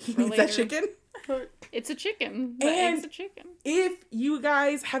warm. He for needs later. that chicken? It's a chicken. The And egg's a chicken. if you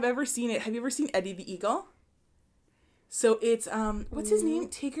guys have ever seen it, have you ever seen Eddie the Eagle? So it's, what's his name?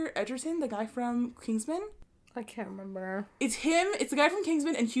 Taker Egerton, the guy from Kingsman? I can't remember. It's him, it's the guy from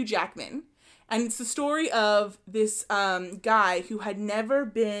Kingsman and Hugh Jackman. And it's the story of this guy who had never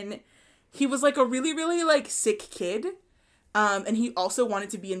been, he was like a really, really like sick kid. And he also wanted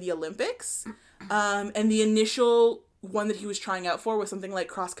to be in the Olympics. And the initial one that he was trying out for was something like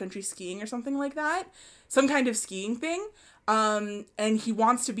cross-country skiing or something like that. Some kind of skiing thing. And he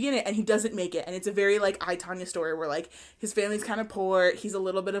wants to be in it and he doesn't make it. And it's a very like I, Tonya story where like his family's kind of poor. He's a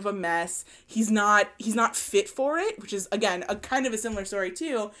little bit of a mess. He's not fit for it, which is again, a kind of a similar story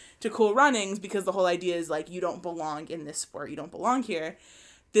too to Cool Runnings, because the whole idea is like, you don't belong in this sport. You don't belong here.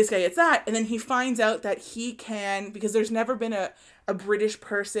 This guy gets that. And then he finds out that he can, because there's never been a British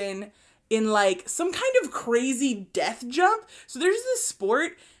person in like some kind of crazy death jump. So there's this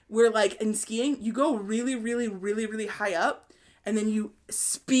sport where like in skiing, you go really, really, really, really high up and then you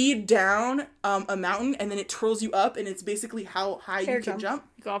speed down a mountain and then it twirls you up and it's basically how high Air you can jump.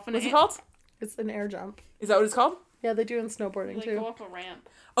 You go off an What's it called? It's an air jump. Is that what it's called? Yeah, they do in snowboarding Like too. go off a ramp.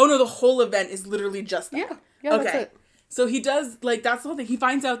 Oh no, the whole event is literally just that. Yeah, okay. That's it. So he does, like, that's the whole thing. He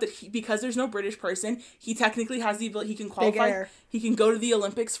finds out that because there's no British person, he technically has the ability, he can qualify. He can go to the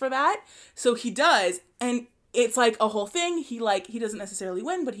Olympics for that. So he does. And it's like a whole thing. He doesn't necessarily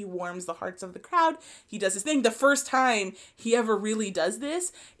win, but he warms the hearts of the crowd. He does his thing. The first time he ever really does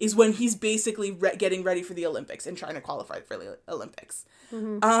this is when he's basically getting ready for the Olympics and trying to qualify for the Olympics.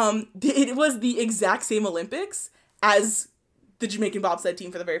 Mm-hmm. It was the exact same Olympics as the Jamaican bobsled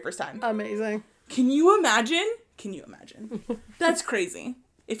team for the very first time. Amazing. Can you imagine? That's crazy.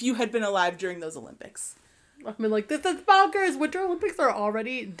 If you had been alive during those Olympics. I mean, like, this is bonkers. Winter Olympics are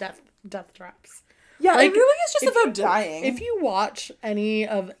already death traps. Yeah, like, it really is just about dying. If you watch any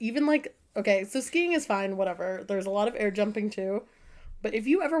of, even like, okay, so skiing is fine, whatever. There's a lot of air jumping too. But if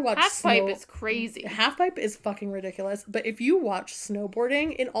you ever watch Halfpipe is crazy. Halfpipe is fucking ridiculous. But if you watch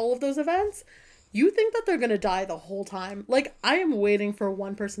snowboarding in all of those events, you think that they're going to die the whole time. Like, I am waiting for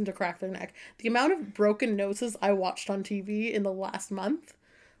one person to crack their neck. The amount of broken noses I watched on TV in the last month,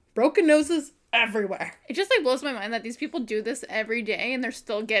 broken noses everywhere. It just like blows my mind that these people do this every day and they're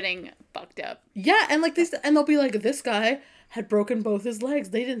still getting fucked up. Yeah, and like and they'll be like, this guy had broken both his legs.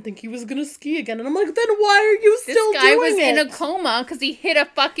 They didn't think he was going to ski again. And I'm like, then why are you still doing it? This guy was in a coma because he hit a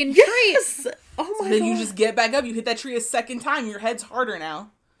fucking tree. Yes! Oh my God. Then you just get back up. You hit that tree a second time. Your head's harder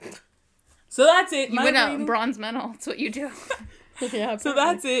now. So that's it. You win a bronze medal. That's what you do. Yeah. So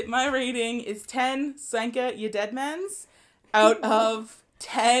that's it. My rating is 10 Sanka Ya Deadmans out of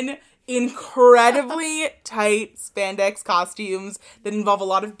 10 incredibly tight spandex costumes that involve a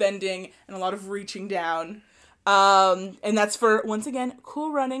lot of bending and a lot of reaching down. And that's for, once again,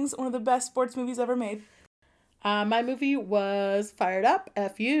 Cool Runnings, one of the best sports movies ever made. My movie was Fired Up,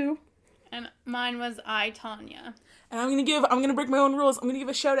 F you. And mine was I, Tanya. And I'm gonna break my own rules. I'm gonna give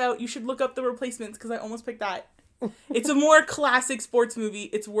a shout out. You should look up The Replacements because I almost picked that. It's a more classic sports movie.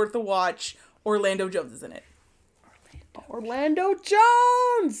 It's worth a watch. Orlando Jones is in it. Orlando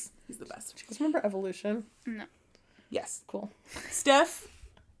Jones! He's the best. Do you guys remember Evolution? No. Yes. Cool. Steph,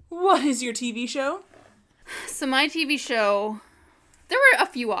 what is your TV show? So my TV show, there were a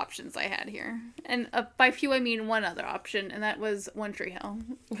few options I had here. And by few, I mean one other option, and that was One Tree Hill.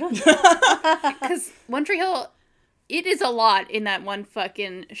 Because One Tree Hill, it is a lot in that one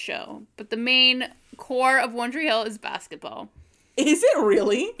fucking show. But the main core of One Tree Hill is basketball. Is it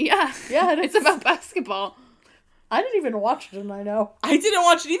really? Yeah. Yeah, it is. It's about basketball. I didn't even watch it, and I know. I didn't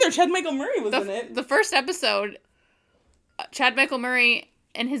watch it either. Chad Michael Murray was in it. The first episode, Chad Michael Murray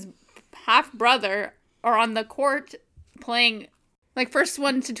and his half-brother are on the court playing, like, first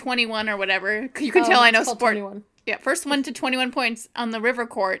 1 to 21 or whatever. You can tell I know it's called sport. 21. Yeah, first 1 to 21 points on the river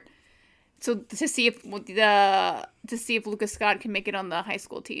court. So to see if Lucas Scott can make it on the high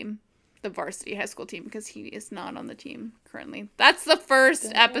school team, the varsity high school team, because he is not on the team currently. That's the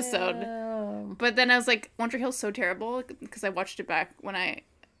first episode. But then I was like, One Tree Hill's so terrible because I watched it back when I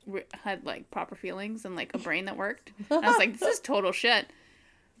had like proper feelings and like a brain that worked. And I was like, this is total shit.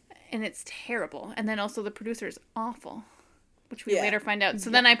 And it's terrible. And then also the producer is awful, which we later find out.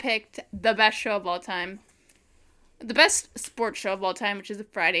 So then I picked the best show of all time. The best sports show of all time, which is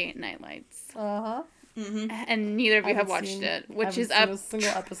Friday Night Lights. Uh-huh. Mm-hmm. And neither of you have watched it, which is a single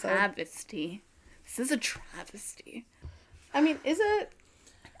episode. travesty. This is a travesty. I mean, is it?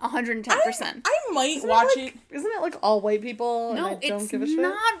 110%. I might watch it. Isn't it like all white people? No, and I don't it's give a shit?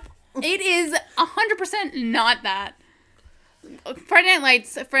 not. It is 100% not that. Friday Night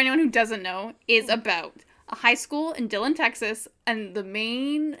Lights, for anyone who doesn't know, is about a high school in Dillon, Texas, and the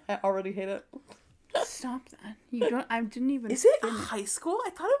main... I already hate it. Stop that. You don't... I didn't even... Is it a high school? I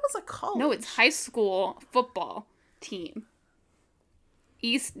thought it was a college. No, it's high school football team.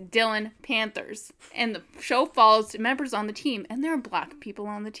 East Dillon Panthers. And the show follows members on the team. And there are black people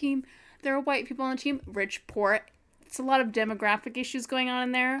on the team. There are white people on the team. Rich, poor. It's a lot of demographic issues going on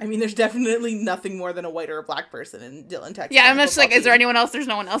in there. I mean, there's definitely nothing more than a white or a black person in Dillon, Texas. Yeah, I'm just like, is there anyone else? There's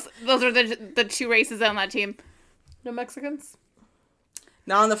no one else. Those are the two races on that team. No Mexicans?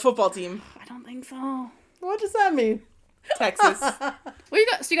 Not on the football team. I don't think so. What does that mean? Texas. Well,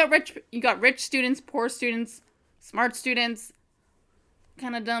 you got rich students, poor students, smart students,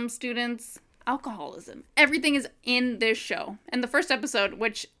 kind of dumb students, alcoholism. Everything is in this show. And the first episode,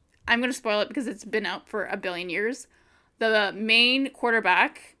 which I'm going to spoil it because it's been out for a billion years, the main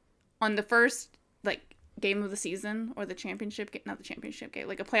quarterback on the first like game of the season or the championship game, not the championship game,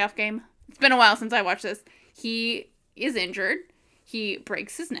 like a playoff game. It's been a while since I watched this. He is injured. He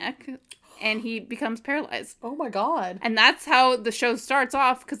breaks his neck and he becomes paralyzed. Oh my god. And that's how the show starts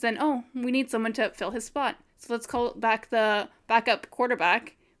off, because then, we need someone to fill his spot. So let's call back the backup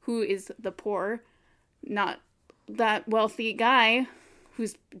quarterback, who is the poor, not that wealthy guy,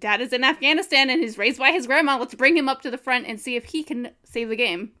 whose dad is in Afghanistan and is raised by his grandma. Let's bring him up to the front and see if he can save the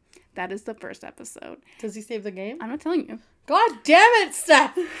game. That is the first episode. Does he save the game? I'm not telling you. God damn it,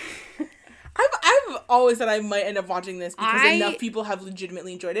 Steph! I've always said I might end up watching this because enough people have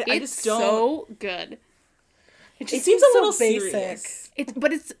legitimately enjoyed it. I just don't. So good. It seems a little basic. serious.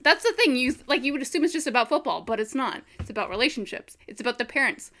 That's the thing. You would assume it's just about football, but it's not. It's about relationships. It's about the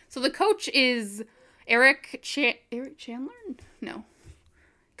parents. So the coach is Eric Chandler? No.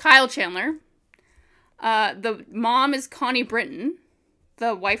 Kyle Chandler. The mom is Connie Britton,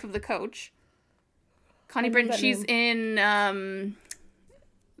 the wife of the coach. Connie Britton, she's in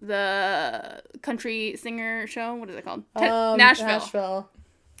the country singer show. What is it called? Nashville.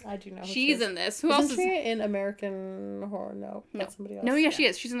 I do know. She's in this. Who Isn't else is she in American Horror? No, that's somebody else. No, yeah, she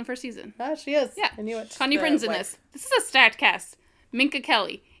is. She's in the first season. Ah, she is. Yeah. I knew it. Connie Britton's in this. This is a stacked cast. Minka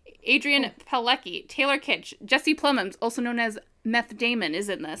Kelly, Adrian Palecki, Taylor Kitsch, Jesse Plemons, also known as Meth Damon, is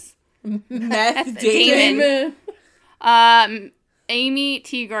in this. Meth Damon. Amy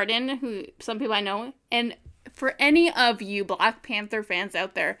Teagarden, who some people I know, and for any of you Black Panther fans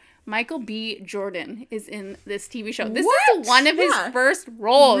out there, Michael B. Jordan is in this TV show. This is one of his first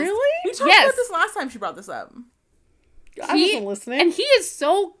roles. Really? We talked about this last time she brought this up. I wasn't listening. And he is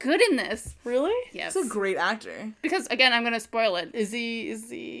so good in this. Really? Yes. He's a great actor. Because, again, I'm going to spoil it. Is he...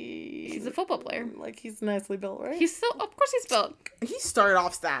 He's a football player. Like, he's nicely built, right? Of course he's built. He started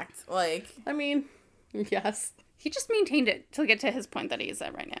off stacked. Like, I mean, yes. He just maintained it to get to his point that he is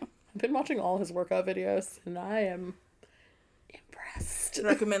at right now. I've been watching all his workout videos, and I am impressed.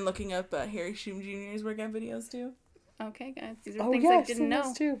 recommend looking up Harry Shum Jr.'s workout videos, too. Okay, guys. These are things I didn't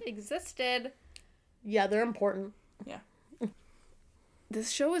know too. existed. Yeah, they're important. Yeah. this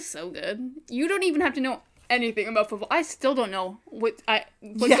show is so good. You don't even have to know anything about football. I still don't know what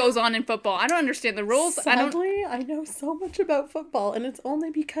goes on in football. I don't understand the rules. Sadly, I know so much about football, and it's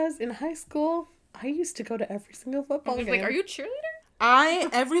only because in high school I used to go to every single football game. Like, are you a cheerleader?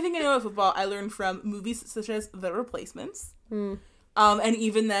 Everything I know about football, I learned from movies such as The Replacements. And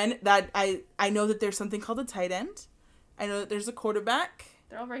even then, that I know that there's something called a tight end. I know that there's a quarterback.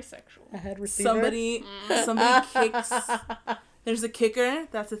 They're all very sexual. A head receiver. Somebody kicks. There's a kicker.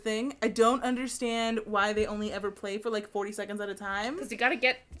 That's a thing. I don't understand why they only ever play for like 40 seconds at a time. Because you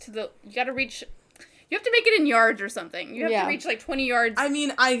gotta reach. You have to make it in yards or something. You have to reach like 20 yards. I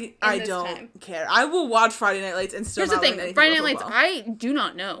mean, I don't care. I will watch Friday Night Lights and still Here's not the learn thing. anything Friday about Night Lights, football. I do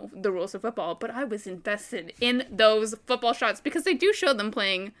not know the rules of football, but I was invested in those football shots because they do show them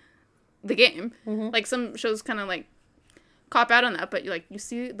playing the game. Like some shows kind of like cop out on that, but you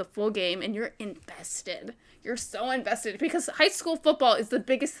see the full game and you're invested. You're so invested because high school football is the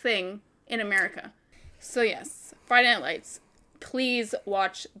biggest thing in America. So yes, Friday Night Lights. Please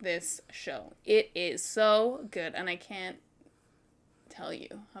watch this show. It is so good, and I can't tell you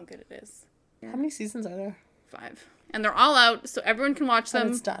how good it is. How many seasons are there? 5. And they're all out, so everyone can watch them.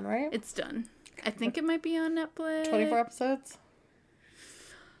 And it's done, right? It's done. I think it might be on Netflix. 24 episodes?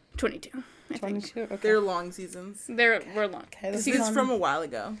 22. 22? Okay. They're long seasons. We're long. Okay, This is from a while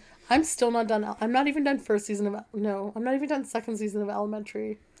ago. I'm still not done. I'm not even done first season of... No, I'm not even done second season of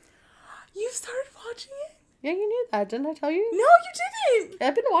Elementary. You started watching it? Yeah, you knew that, didn't I tell you? No, you didn't!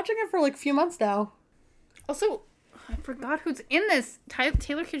 I've been watching it for like a few months now. Also, I forgot who's in this.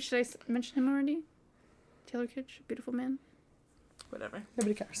 Taylor Kitsch, did I mention him already? Taylor Kitsch, beautiful man. Whatever.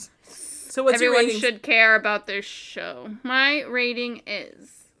 Nobody cares. So what's Everyone your rating? should care about this show. My rating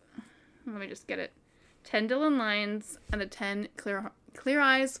is... Let me just get it. 10 Dylan Lines and a 10 Clear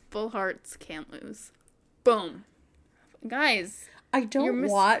Eyes, Full Hearts, Can't Lose. Boom. Guys... I don't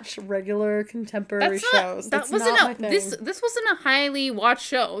watch regular contemporary shows. That's not my thing. This wasn't a highly watched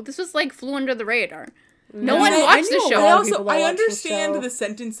show. This was like flew under the radar. No Yeah. one watched the show. I understand the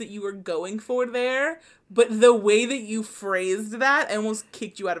sentence that you were going for there, but the way that you phrased that, I almost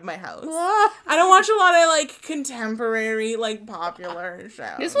kicked you out of my house. I don't watch a lot of like contemporary, like popular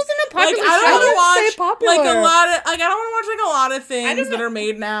shows. This wasn't a popular show. I don't want to watch popular. like a lot of I don't want to watch like a lot of things that are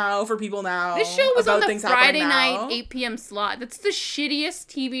made now for people now. This show was on about the things happening Friday now. night 8 p.m. slot. That's the shittiest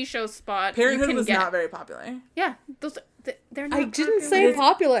TV show spot Parenthood you can was get. not very popular. Yeah, they're not. I didn't popular. say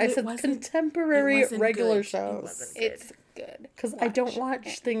popular. I it said wasn't- contemporary it wasn't regular good. It shows. wasn't good. It's good. Because I don't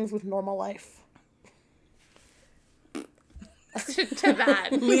watch things with normal life. to that.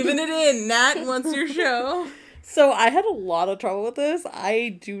 Leaving it in. Nat, what's your show? So I had a lot of trouble with this.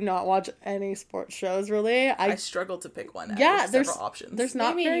 I do not watch any sports shows really. I struggled to pick one. Yeah, There's there's several options. There's What do not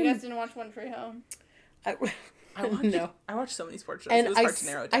you mean very. you guys didn't watch One Tree Hill? I watched so many sports shows. And it was hard to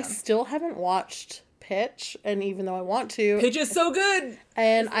narrow it I down. still haven't watched Pitch, and even though I want to, Pitch is so good.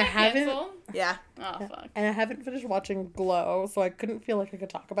 and I haven't, Cancel? Yeah. Oh fuck. and I haven't finished watching Glow, so I couldn't feel like I could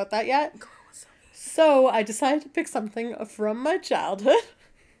talk about that yet. So I decided to pick something from my childhood.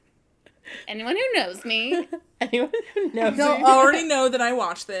 Anyone who knows me. Anyone who knows You'll me. already know that I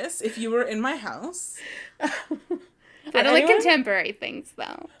watched this if you were in my house. I don't like anyone? contemporary things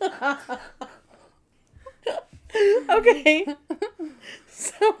though. Okay.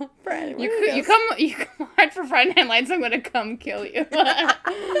 So for anyone who knows- You come hard for Friday Night Lights, I'm gonna come kill you.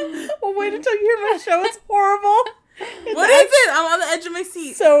 Well, wait until you hear my show. It's horrible. What is it? I'm on the edge of my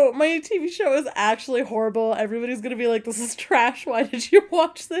seat. So my TV show is actually horrible. Everybody's gonna be like, "This is trash. Why did you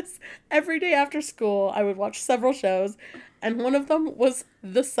watch this?" Every day after school, I would watch several shows, and one of them was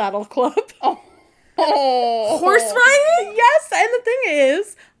The Saddle Club. Oh. Horse riding? Yes, and the thing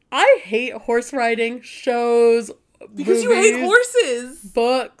is, I hate horse riding shows Because you hate movies, horses.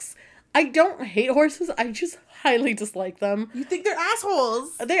 books. I don't hate horses. I just highly dislike them. You think they're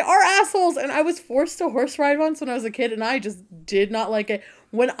assholes. They are assholes, and I was forced to horse ride once when I was a kid, and I just did not like it.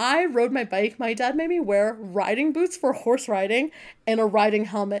 When I rode my bike, my dad made me wear riding boots for horse riding and a riding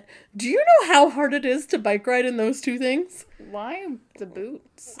helmet. Do you know how hard it is to bike ride in those two things? Why the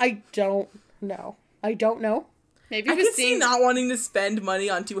boots? I don't know. I don't know. Maybe I you've can see not wanting to spend money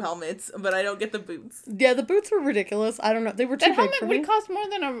on 2 helmets, but I don't get the boots. Yeah, the boots were ridiculous. I don't know. They were too that big helmet for me. would cost more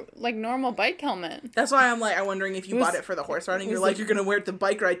than a normal bike helmet. That's why I'm wondering if you bought it for the horse riding. You're like, you're gonna wear it to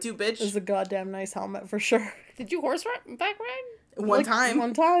bike ride too, bitch. It was a goddamn nice helmet for sure. Did you bike ride? One time.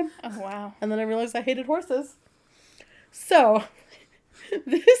 One time. Oh wow. And then I realized I hated horses. So,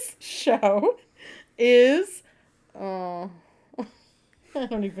 this show is... Oh... I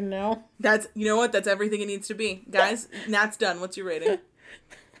don't even know. That's, you know what? That's everything it needs to be. Guys, Nat's done. What's your rating?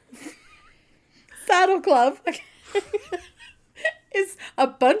 Saddle Club. is a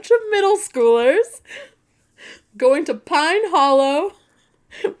bunch of middle schoolers going to Pine Hollow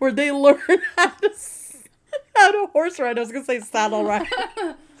where they learn how to horse ride. I was going to say saddle ride.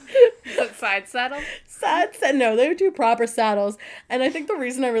 Is it side saddle? No, they would do proper saddles. And I think the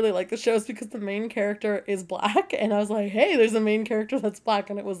reason I really like the show is because the main character is black. And I was like, hey, there's a main character that's black.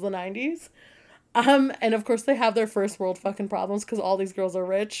 And it was the 90s. And of course they have their first world fucking problems because all these girls are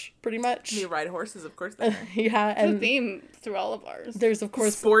rich, pretty much. They ride horses, of course they are. Yeah, It's a and theme through all of ours. there's of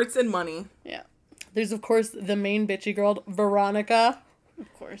course Sports and money. Yeah, there's of course the main bitchy girl, Veronica,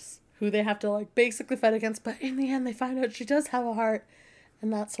 of course. who they have to like basically fight against, but in the end they find out she does have a heart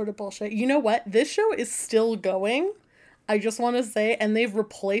and that sort of bullshit. You know what? This show is still going. I just want to say, and they've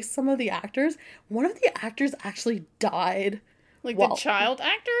replaced some of the actors. One of the actors actually died. Like Well, the child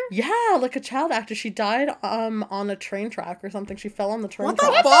actor? Yeah, like a child actor. She died on a train track or something. She fell on the train What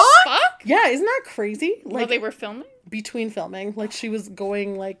track. the fuck? Fuck? Yeah, isn't that crazy? While they were filming? Between filming, like she was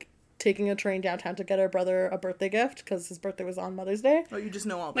going like taking a train downtown to get her brother a birthday gift because his birthday was on Mother's Day. Oh, you just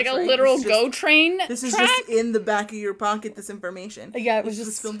know all this, Like a right? literal This is just- GO train This is track? just in the back of your pocket, this information. Yeah, it was This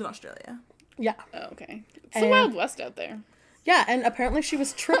just filmed in Australia. Yeah, Oh, okay. It's And- the Wild West out there. yeah, and apparently she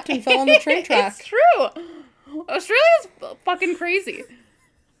was tripped and fell on the train track. It's true. Australia's fucking crazy.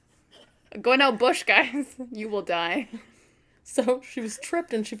 Going out bush, guys. You will die. So she was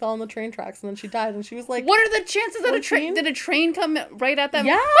tripped and she fell on the train tracks and then she died and she was like, What are the chances that a 14? train did a train come right at them?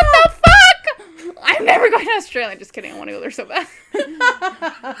 Yeah. What the fuck? I'm never going to Australia. Just kidding. I want to go there so bad.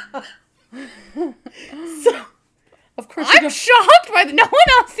 so, of course, you I'm go- shocked by no one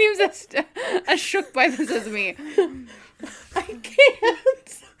else seems as shook by this as me. I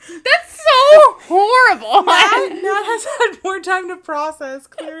can't. That's so horrible. Nat has had more time to process,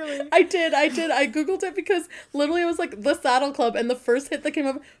 clearly. I did. I Googled it because literally it was like the Saddle Club and the first hit that came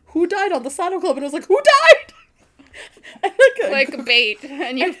up, who died on the Saddle Club? And it was like, who died? And Like bait,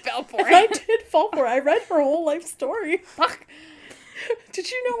 and you fell for and I it. did fall for it. I read her whole life story. Fuck. Did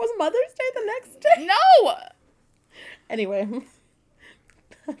you know it was Mother's Day the next day? No. Anyway,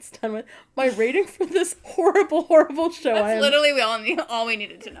 that's done with my rating for this horrible, horrible show. That's literally all we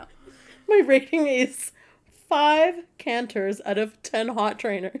needed to know. My rating is 5 canters out of 10 hot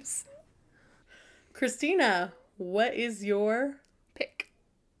trainers. Christina, what is your Pick.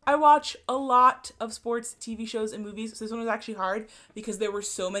 I watch a lot of sports, TV shows, and movies, so this one was actually hard because there were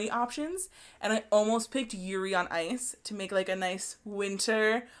so many options, and I almost picked Yuri on Ice to make like a nice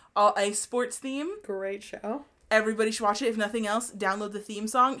winter all ice sports theme. great show? Everybody should watch it. If nothing else, download the theme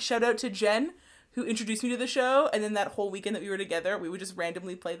song. Shout out to Jen, who introduced me to the show, and then that whole weekend that we were together, we would just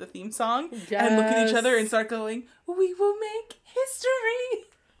randomly play the theme song and look at each other and start going, "We will make history."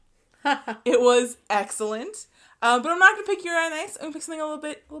 It was excellent. But I'm not gonna pick Yuri on Ice. I'm gonna pick something a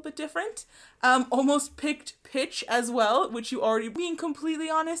little bit different. Almost picked Pitch as well, which you already. Being completely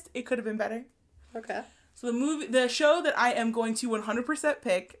honest, it could have been better. Okay. So the show that I am going to 100%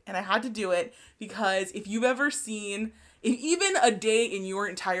 pick, and I had to do it because if you've ever seen, if even a day in your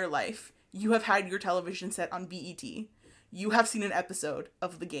entire life, you have had your television set on BET, you have seen an episode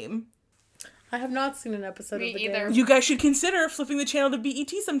of The Game. I have not seen an episode Me of the either. game. You guys should consider flipping the channel to BET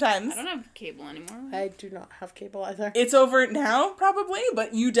sometimes. I don't have cable anymore. I do not have cable either. It's over now, probably,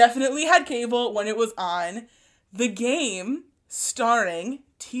 but you definitely had cable when it was on. The Game, starring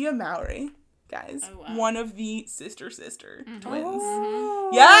Tia Mowry. Guys, Oh, wow. one of the sister twins. Oh,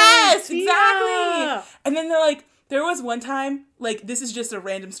 Yes, Tia! exactly. And then they're like, there was one time, like, this is just a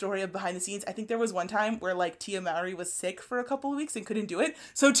random story of behind the scenes. I think there was one time where, like, Tia Mowry was sick for a couple of weeks and couldn't do it.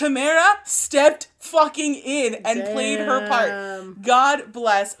 So Tamara stepped fucking in and played her part. Damn. God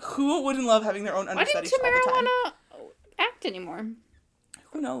bless. Who wouldn't love having their own Why understudy didn't all Tamara the time? want to act anymore?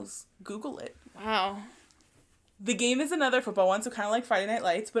 Who knows? Google it. Wow. The Game is another football one, so kind of like Friday Night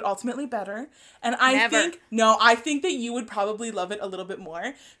Lights, but ultimately better. And I Never. think that you would probably love it a little bit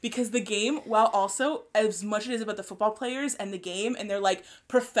more because The Game, while also as much as it is about the football players and the game, and they're like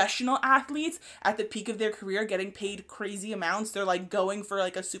professional athletes at the peak of their career getting paid crazy amounts, they're like going for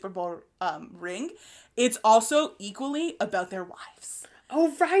like a Super Bowl ring. It's also equally about their wives.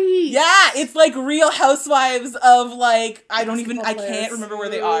 Oh, right. Yeah, it's like Real Housewives of like, I Basketball can't players. remember where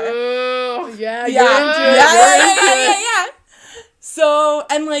they are. Ooh. Yeah, Yeah, you're into it. yeah. So,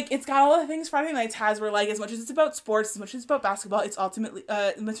 and like, it's got all the things Friday Nights has where like, as much as it's about sports, as much as it's about basketball, it's ultimately,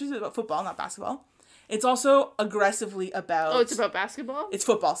 as much as it's about football, not basketball, It's also aggressively about... Oh, it's about basketball? It's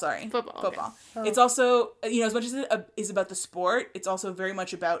football, sorry. Football. Football. Okay. It's also, as much as it is about the sport, it's also very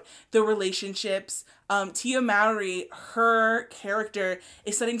much about the relationships. Tia Mowry, her character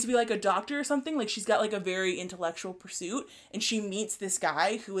is studying to be like a doctor or something. Like, she's got like a very intellectual pursuit, and she meets this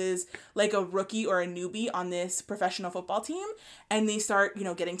guy who is like a rookie or a newbie on this professional football team, and they start,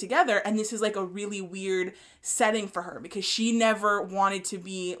 getting together, and this is like a really weird setting for her because she never wanted to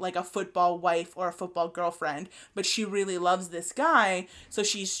be like a football wife or a football girlfriend, but she really loves this guy, so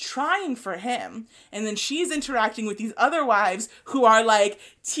she's trying for him, and then she's interacting with these other wives who are like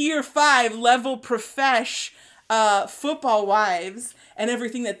tier 5 level profesh football wives and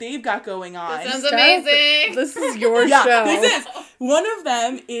everything that they've got going on. That sounds amazing. This is your Yeah, show. this is. One of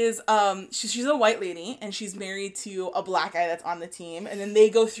them is she's a white lady, and she's married to a black guy that's on the team, and then they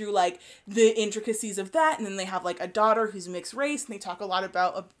go through like the intricacies of that, and then they have like a daughter who's mixed race, and they talk a lot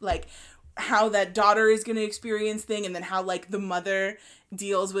about like how that daughter is going to experience thing, and then how like the mother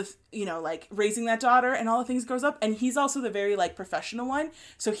deals with like raising that daughter and all the things grows up. And he's also the very like professional one,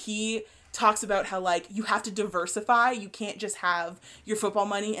 so he talks about how like you have to diversify, you can't just have your football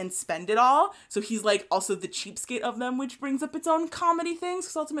money and spend it all. So he's like also the cheapskate of them, which brings up its own comedy things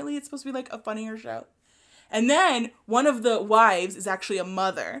because ultimately it's supposed to be like a funnier show. And then one of the wives is actually a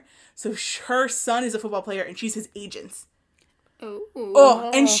mother, so her son is a football player and she's his agent.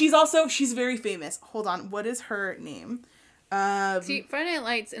 And she's very famous. Hold on, what is her name? See, Friday Night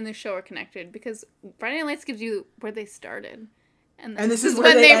Lights and the show are connected because Friday Night Lights gives you where they started. And this is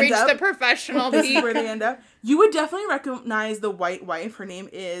when they end reach up. the professional This peak. is where they end up. You would definitely recognize the white wife. Her name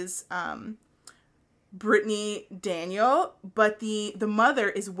is Brittany Daniel, but the mother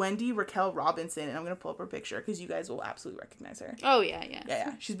is Wendy Raquel Robinson, and I'm going to pull up her picture because you guys will absolutely recognize her. Oh, yeah.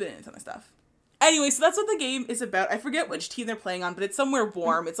 Yeah. She's been in a ton of stuff. Anyway, so that's what the game is about. I forget which team they're playing on, but it's somewhere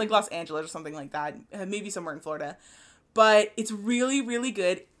warm. It's like Los Angeles or something like that. Maybe somewhere in Florida. But it's really, really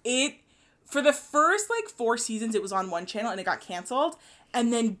good. For the first, 4 seasons, it was on one channel, and it got canceled.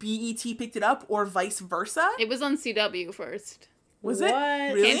 And then BET picked it up, or vice versa. It was on CW first. Was it?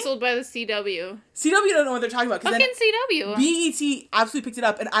 What? Really? Canceled by the CW. CW don't know what they're talking about. Fucking CW. BET absolutely picked it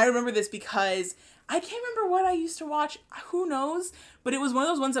up. And I remember this because I can't remember what I used to watch. Who knows? But it was one of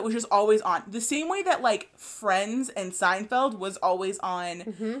those ones that was just always on. The same way that, Friends and Seinfeld was always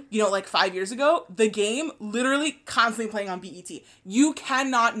on, 5 years ago. The game, literally constantly playing on BET. You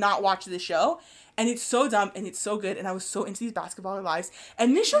cannot not watch this show. And it's so dumb, and it's so good, and I was so into these basketball lives.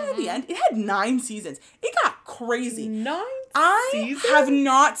 And this show, at the end, it had 9 seasons. It got crazy. 9 seasons? I have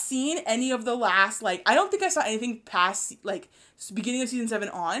not seen any of the last, I don't think I saw anything past, beginning of season 7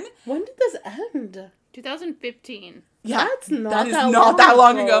 on. When did this end? 2015. Yeah, that is not that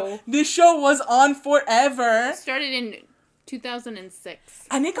long ago. This show was on forever. It started in 2006.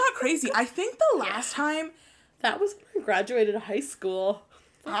 And it got crazy. I think the last time... That was when I graduated high school.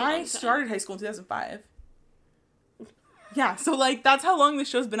 I started high school in 2005. Yeah, so, that's how long this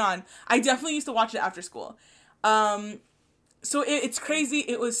show's been on. I definitely used to watch it after school. So it's crazy.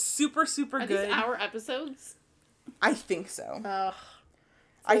 It was super, super good. Are these our episodes? I think so. Ugh.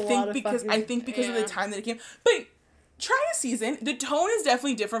 I think because of the time that it came. But try a season. The tone is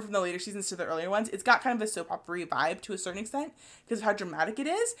definitely different from the later seasons to the earlier ones. It's got kind of a soap opera vibe to a certain extent because of how dramatic it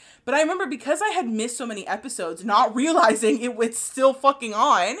is. But I remember because I had missed so many episodes, not realizing it was still fucking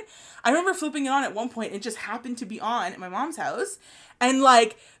on. I remember flipping it on at one point. It just happened to be on at my mom's house. And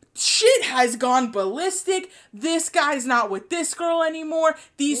shit has gone ballistic. This guy's not with this girl anymore.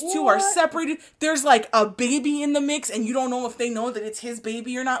 These two are separated. There's a baby in the mix and you don't know if they know that it's his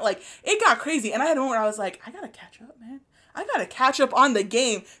baby or not. It got crazy. And I had a moment where I was like, I gotta catch up, man. I gotta catch up on the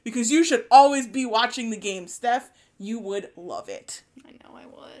game because you should always be watching the game. Steph, you would love it. I know I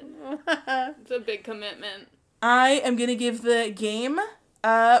would. It's a big commitment. I am gonna give the game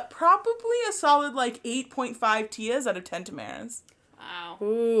probably a solid 8.5 Tias out of 10 Tamaras. Wow.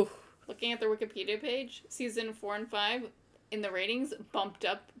 Ooh. Looking at their Wikipedia page, season 4 and 5 in the ratings bumped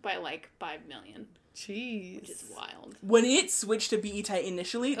up by 5 million. Jeez. Which is wild. When it switched to BET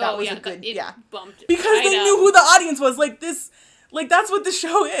initially, that was a good, bumped because right they up. knew who the audience was. That's what the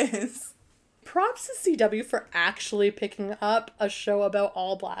show is. Props to CW for actually picking up a show about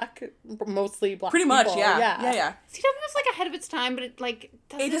all black, mostly black Pretty people. much, yeah. CW was ahead of its time, but it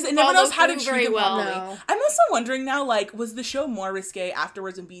It never knows how to treat very them well. properly. No. I'm also wondering now, was the show more risque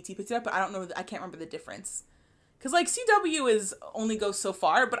afterwards when BET picked it up? But I don't know. I can't remember the difference. Because CW only goes so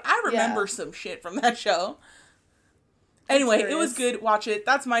far, but I remember some shit from that show. Anyway, it was good. Watch it.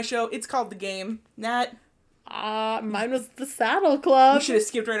 That's my show. It's called The Game. Nat. Mine was The Saddle Club. You should have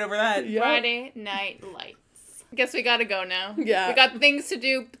skipped right over that. Yep. Friday Night Lights. Guess we gotta go now. Yeah. We got things to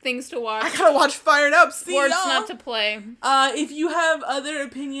do, things to watch. I gotta watch Fired Up. See Sports y'all. not to play. If you have other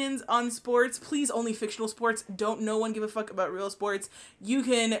opinions on sports, please only fictional sports. Don't no one give a fuck about real sports. You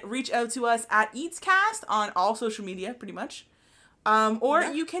can reach out to us at EatsCast on all social media, pretty much. Or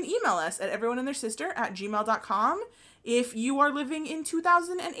you can email us at everyoneandtheirsister@gmail.com if you are living in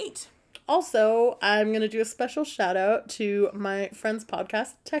 2008. Also, I'm going to do a special shout out to my friend's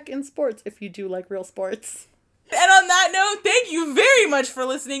podcast, Tech in Sports, if you do like real sports. And on that note, thank you very much for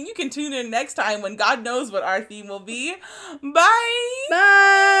listening. You can tune in next time when God knows what our theme will be. Bye!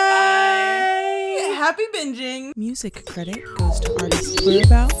 Bye! Happy binging! Music credit goes to artist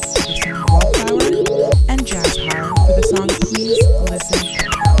Whereabouts for the song Wallflower and Jazz Har for the song Please Listen.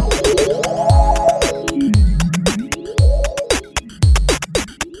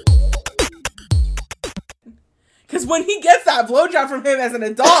 Because when he gets that blowjob from him as an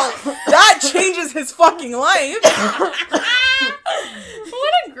adult, that changes his fucking life.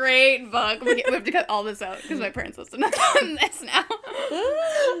 What a great book. We have to cut all this out because my parents listen to this now.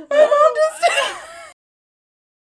 My mom just...